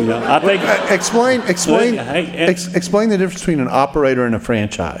 You know, I think explain the difference between an operator and a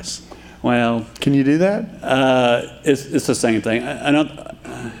franchise. Well, can you do that? It's the same thing.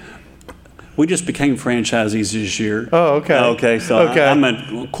 We just became franchisees this year. Oh, okay. Okay, so I'm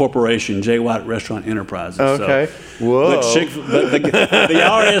a corporation, J. White Restaurant Enterprises. Okay. So, whoa. But the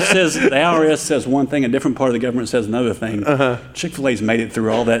IRS says one thing, a different part of the government says another thing. Chick-fil-A's made it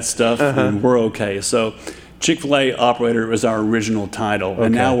through all that stuff, and we're okay. So Chick-fil-A operator was our original title,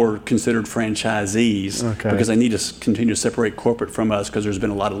 and now we're considered franchisees because they need to continue to separate corporate from us because there's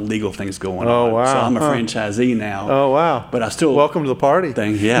been a lot of legal things going on. Oh, wow. So I'm a franchisee now. Oh, wow. But I still... Welcome to the party.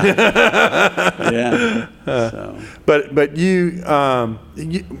 Yeah. Yeah. So. But you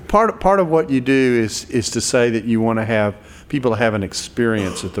part of what you do is to say that you want to have people to have an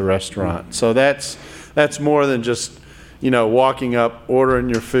experience at the restaurant. So that's more than just walking up, ordering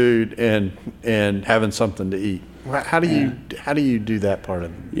your food, and having something to eat. How do you do that part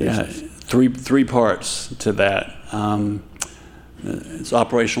of the business? Three parts to that. It's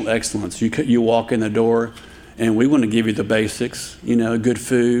operational excellence. You walk in the door, and we want to give you the basics. Good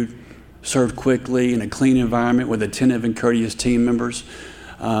food, served quickly in a clean environment with attentive and courteous team members.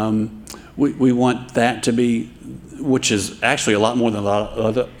 We want that to be, which is actually a lot more than a lot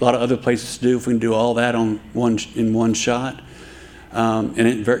of other places do. If we can do all that in one shot, and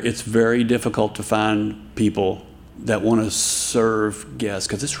it's very difficult to find people that want to serve guests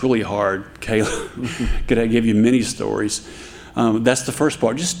because it's really hard. Kayla, could I give you many stories? That's the first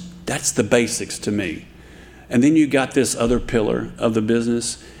part. That's the basics to me, and then you got this other pillar of the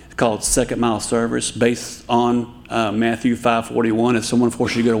business called second mile service, based on Matthew 5:41. If someone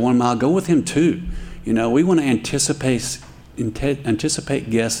forces you to go to 1 mile, go with him too. We want to anticipate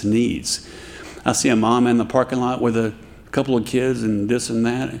guests' needs. I see a mom in the parking lot with a couple of kids and this and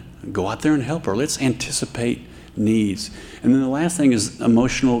that. Go out there and help her. Let's anticipate needs. And then the last thing is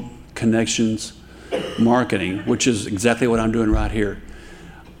emotional connections marketing, which is exactly what I'm doing right here.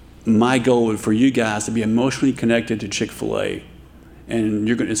 My goal is for you guys to be emotionally connected to Chick-fil-A, and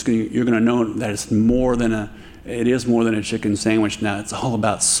you're going to know that it is more than a chicken sandwich now. It's all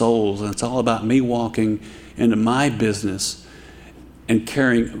about souls, and it's all about me walking into my business and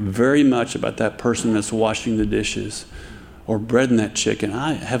caring very much about that person that's washing the dishes or breading that chicken.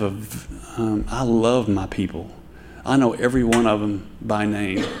 I love my people. I know every one of them by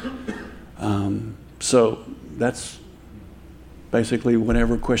name. So that's basically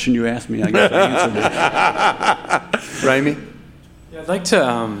whatever question you asked me, I guess I answered it. Ramey? Yeah,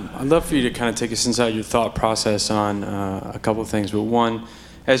 I'd love for you to kind of take us inside your thought process on a couple of things. But one,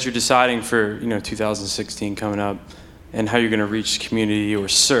 as you're deciding for 2016 coming up, and how you're going to reach the community or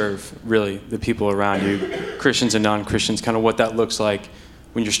serve really the people around you, Christians and non-Christians, kind of what that looks like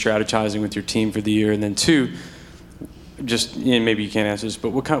when you're strategizing with your team for the year. And then two, just maybe you can't answer this, but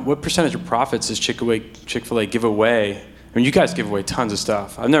what percentage of profits does Chick-fil-A give away? I mean, you guys give away tons of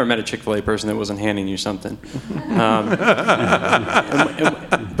stuff. I've never met a Chick-fil-A person that wasn't handing you something.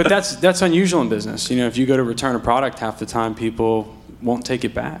 But that's unusual in business. If you go to return a product, half the time people won't take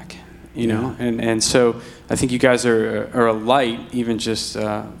it back. And so I think you guys are a light, even just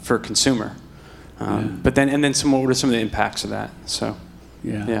for a consumer. But then what are some of the impacts of that? So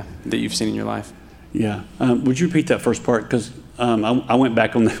that you've seen in your life. Yeah. Would you repeat that first part? Because I went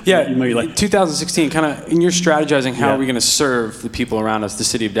back on the... Yeah, 2016, kind of in your strategizing, how are we going to serve the people around us, the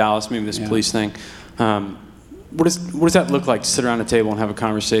city of Dallas, maybe this police thing. What does that look like to sit around a table and have a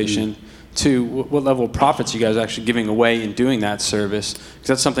conversation? To what level of profits are you guys actually giving away in doing that service? Because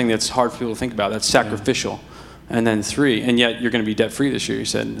that's something that's hard for people to think about. That's sacrificial. And then three, and yet you're going to be debt-free this year. You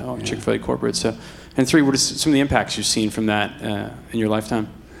said, Chick-fil-A corporate. So, and three, what are some of the impacts you've seen from that in your lifetime?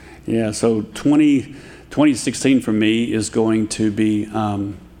 Yeah, so 2016 for me is going to be,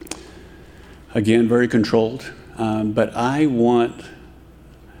 again, very controlled. But I want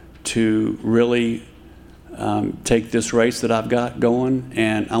to really take this race that I've got going,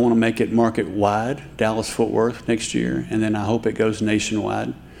 and I want to make it market-wide, Dallas-Fort Worth next year, and then I hope it goes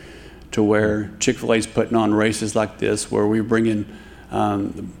nationwide to where Chick-fil-A's putting on races like this, where we're bringing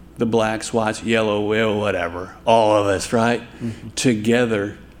the blacks, whites, yellow, whatever, all of us, right,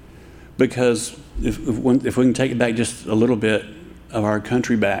 together. Because if we can take it back just a little bit of our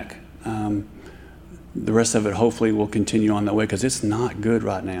country back, the rest of it hopefully will continue on that way, because it's not good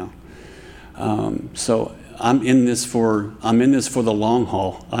right now. So I'm in this for the long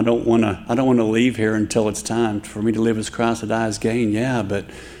haul. I don't want to leave here until it's time for me to live as Christ, to die as gain. Yeah, but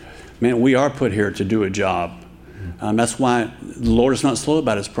man, we are put here to do a job. That's why the Lord is not slow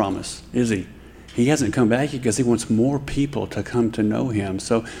about his promise, is he? He hasn't come back yet because he wants more people to come to know him.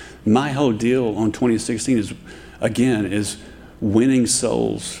 So my whole deal on 2016 is winning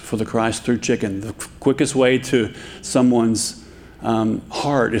souls for the Christ through chicken. The quickest way to someone's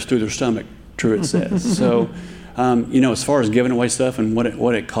heart is through their stomach, true it says. So, as far as giving away stuff and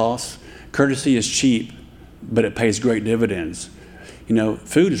what it costs, courtesy is cheap, but it pays great dividends.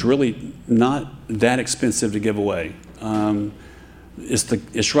 Food is really not that expensive to give away.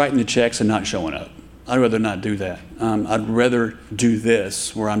 It's writing the checks and not showing up. I'd rather not do that. I'd rather do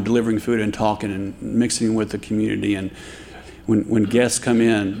this, where I'm delivering food and talking and mixing with the community. And when guests come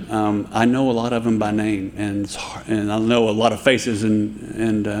in, I know a lot of them by name, and I know a lot of faces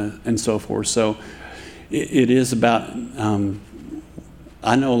and so forth. So it is about.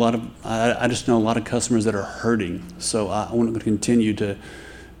 I just know a lot of customers that are hurting. So I want to continue to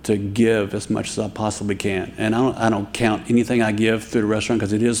give as much as I possibly can. And I don't count anything I give through the restaurant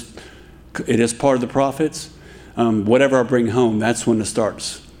because it is part of the profits. Whatever I bring home, that's when it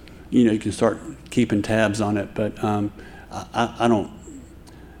starts. You can start keeping tabs on it. But I don't.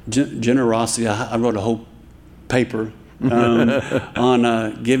 Generosity, I wrote a whole paper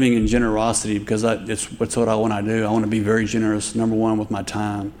on giving and generosity because it's what I want to do. I want to be very generous, number one, with my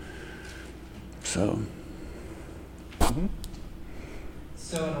time. So. Mm-hmm.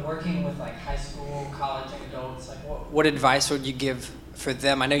 So in working with high school, college, and adults, what advice would you give for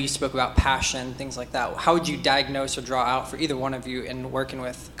them? I know you spoke about passion, things like that. How would you diagnose or draw out for either one of you in working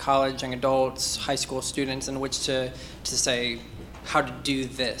with college and adults, high school students, in which to say how to do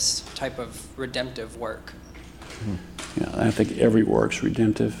this type of redemptive work? Yeah, I think every work's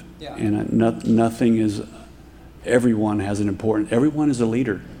redemptive. Yeah. And nothing is, everyone has everyone is a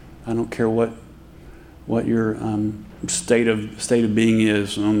leader. I don't care what your state of being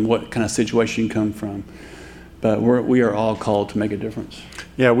is and what kind of situation you come from. But we are all called to make a difference.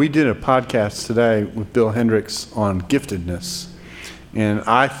 Yeah, we did a podcast today with Bill Hendricks on giftedness. And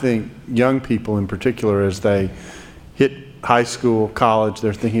I think young people in particular, as they hit high school, college,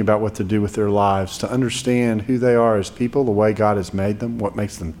 they're thinking about what to do with their lives, to understand who they are as people, the way God has made them, what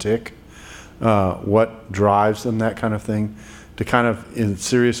makes them tick, what drives them, that kind of thing, to kind of, in a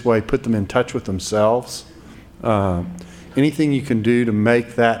serious way, put them in touch with themselves. Anything you can do to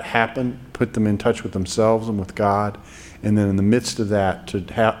make that happen, put them in touch with themselves and with God, and then in the midst of that, to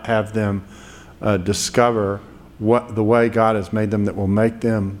have them discover what the way God has made them that will make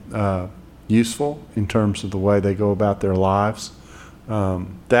them useful in terms of the way they go about their lives.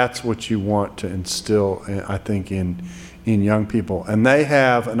 That's what you want to instill, I think, in young people. And they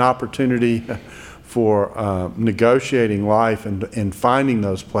have an opportunity for negotiating life and finding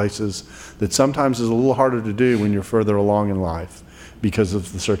those places that sometimes is a little harder to do when you're further along in life because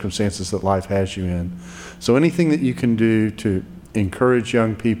of the circumstances that life has you in. So anything that you can do to encourage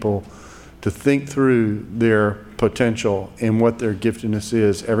young people to think through their potential and what their giftedness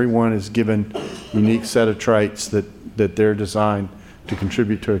is. Everyone is given a unique set of traits that they're designed to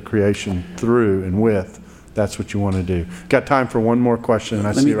contribute to a creation through and with. That's what you want to do. Got time for one more question,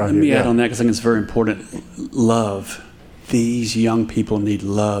 and Let me add on that because I think it's very important. Love. These young people need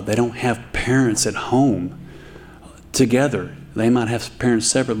love. They don't have parents at home together. They might have parents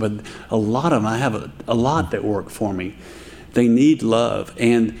separate, but a lot of them, I have a lot that work for me. They need love,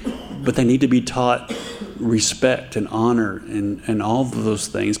 but they need to be taught respect and honor and all of those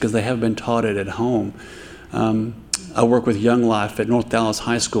things because they haven't been taught it at home. I work with Young Life at North Dallas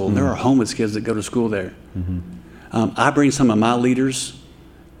High School, and there are homeless kids that go to school there. Mm-hmm. I bring some of my leaders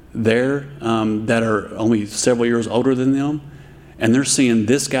there that are only several years older than them, and they're seeing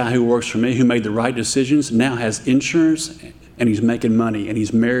this guy who works for me, who made the right decisions, now has insurance, and he's making money, and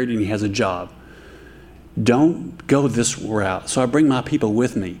he's married, and he has a job. Don't go this route. So I bring my people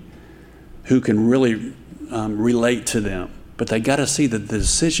with me who can really relate to them. But they got to see that the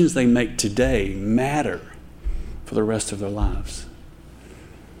decisions they make today matter for the rest of their lives.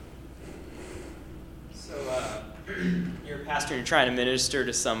 So you're a pastor and you're trying to minister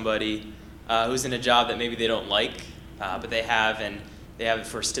to somebody who's in a job that maybe they don't like, but they have it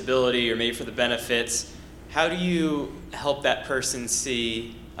for stability or maybe for the benefits. How do you help that person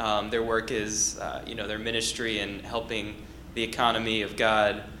see their work is, their ministry and helping the economy of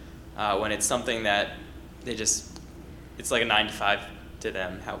God when it's something that it's like a 9-to-5 to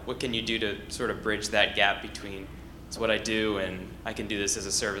them? What can you do to sort of bridge that gap between it's what I do and I can do this as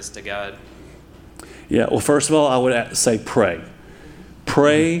a service to God? Yeah, well, first of all, I would say pray.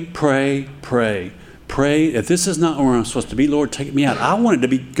 Pray, pray, pray. Pray. If this is not where I'm supposed to be, Lord, take me out. I wanted to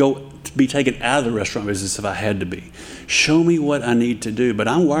be taken out of the restaurant business if I had to be. Show me what I need to do. But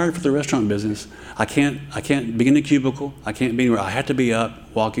I'm wired for the restaurant business. I can't be in a cubicle. I can't be anywhere. I have to be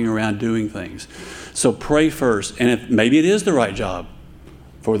up, walking around, doing things. So pray first. And if maybe it is the right job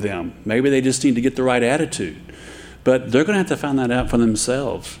for them. Maybe they just need to get the right attitude. But they're going to have to find that out for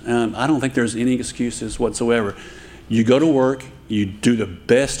themselves. I don't think there's any excuses whatsoever. You go to work, you do the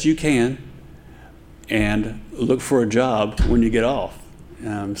best you can, and look for a job when you get off.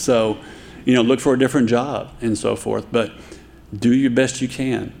 Look for a different job and so forth. But do your best you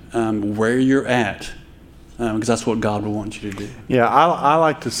can where you're at, because that's what God will want you to do. Yeah, I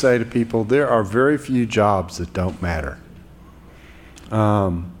like to say to people, there are very few jobs that don't matter.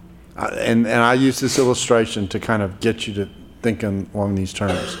 And I use this illustration to kind of get you to thinking along these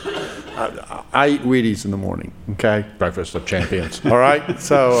terms. I eat Wheaties in the morning, okay? Breakfast of champions, all right?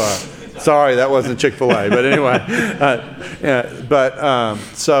 So, sorry, that wasn't Chick-fil-A, but anyway.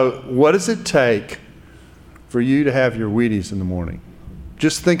 So what does it take for you to have your Wheaties in the morning?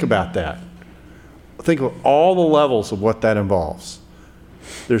 Just think about that. Think of all the levels of what that involves.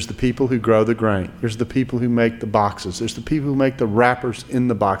 There's the people who grow the grain. There's the people who make the boxes. There's the people who make the wrappers in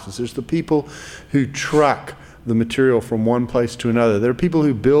the boxes. There's the people who truck the material from one place to another. There are people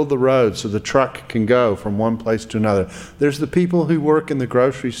who build the road so the truck can go from one place to another. There's the people who work in the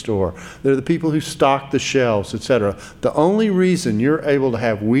grocery store. There are the people who stock the shelves, etc. The only reason you're able to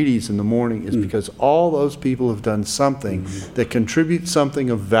have Wheaties in the morning is because all those people have done something that contributes something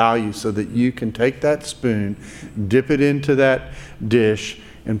of value so that you can take that spoon, dip it into that dish,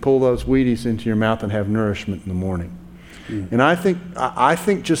 and pull those Wheaties into your mouth and have nourishment in the morning. And I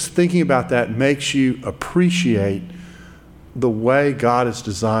think just thinking about that makes you appreciate the way God has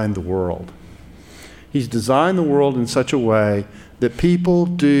designed the world. He's designed the world in such a way that people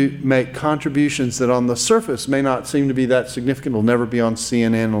do make contributions that on the surface may not seem to be that significant. It'll never be on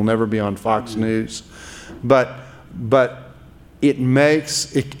CNN, it'll never be on Fox News. But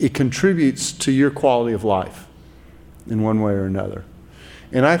it contributes to your quality of life in one way or another.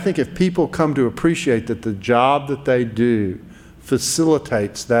 And I think if people come to appreciate that the job that they do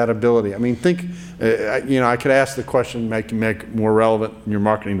facilitates that ability. I mean, I could ask the question, make it more relevant, and your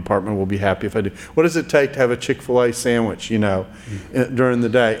marketing department will be happy if I do. What does it take to have a Chick-fil-A sandwich, during the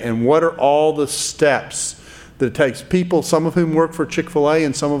day? And what are all the steps that it takes? People, some of whom work for Chick-fil-A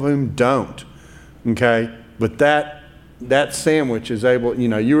and some of whom don't, okay? But that sandwich is able,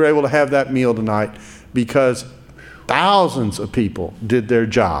 you were able to have that meal tonight because thousands of people did their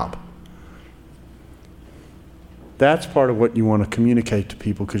job. That's part of what you want to communicate to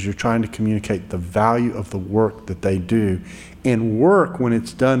people, because you're trying to communicate the value of the work that they do. And work, when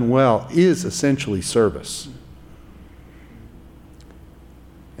it's done well, is essentially service.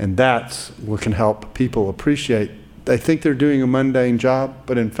 And that's what can help people appreciate. They think they're doing a mundane job,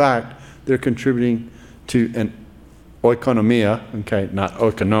 but in fact, they're contributing to an oikonomia, okay, not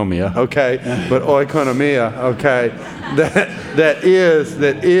oikonomia, okay, but oikonomia, okay, that is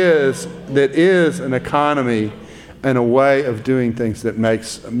an economy and a way of doing things that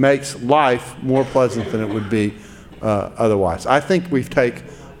makes life more pleasant than it would be otherwise. I think we take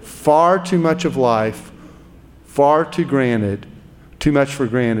far too much of life, too much for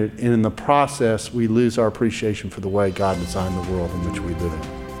granted, and in the process we lose our appreciation for the way God designed the world in which we live in.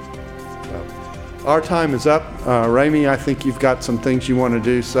 Our time is up. Ramey, I think you've got some things you want to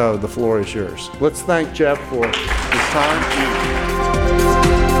do, so the floor is yours. Let's thank Jeff for his time.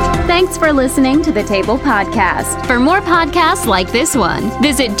 Thanks for listening to the Table Podcast. For more podcasts like this one,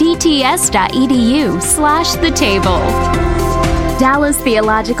 visit dts.edu/the table. Dallas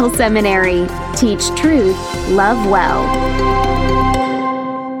Theological Seminary. Teach truth, love well.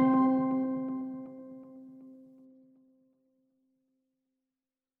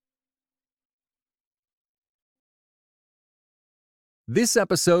 This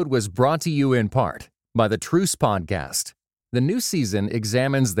episode was brought to you in part by the Truce Podcast. The new season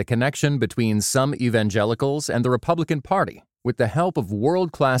examines the connection between some evangelicals and the Republican Party with the help of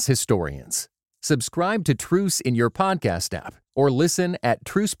world-class historians. Subscribe to Truce in your podcast app or listen at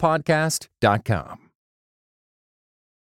trucepodcast.com.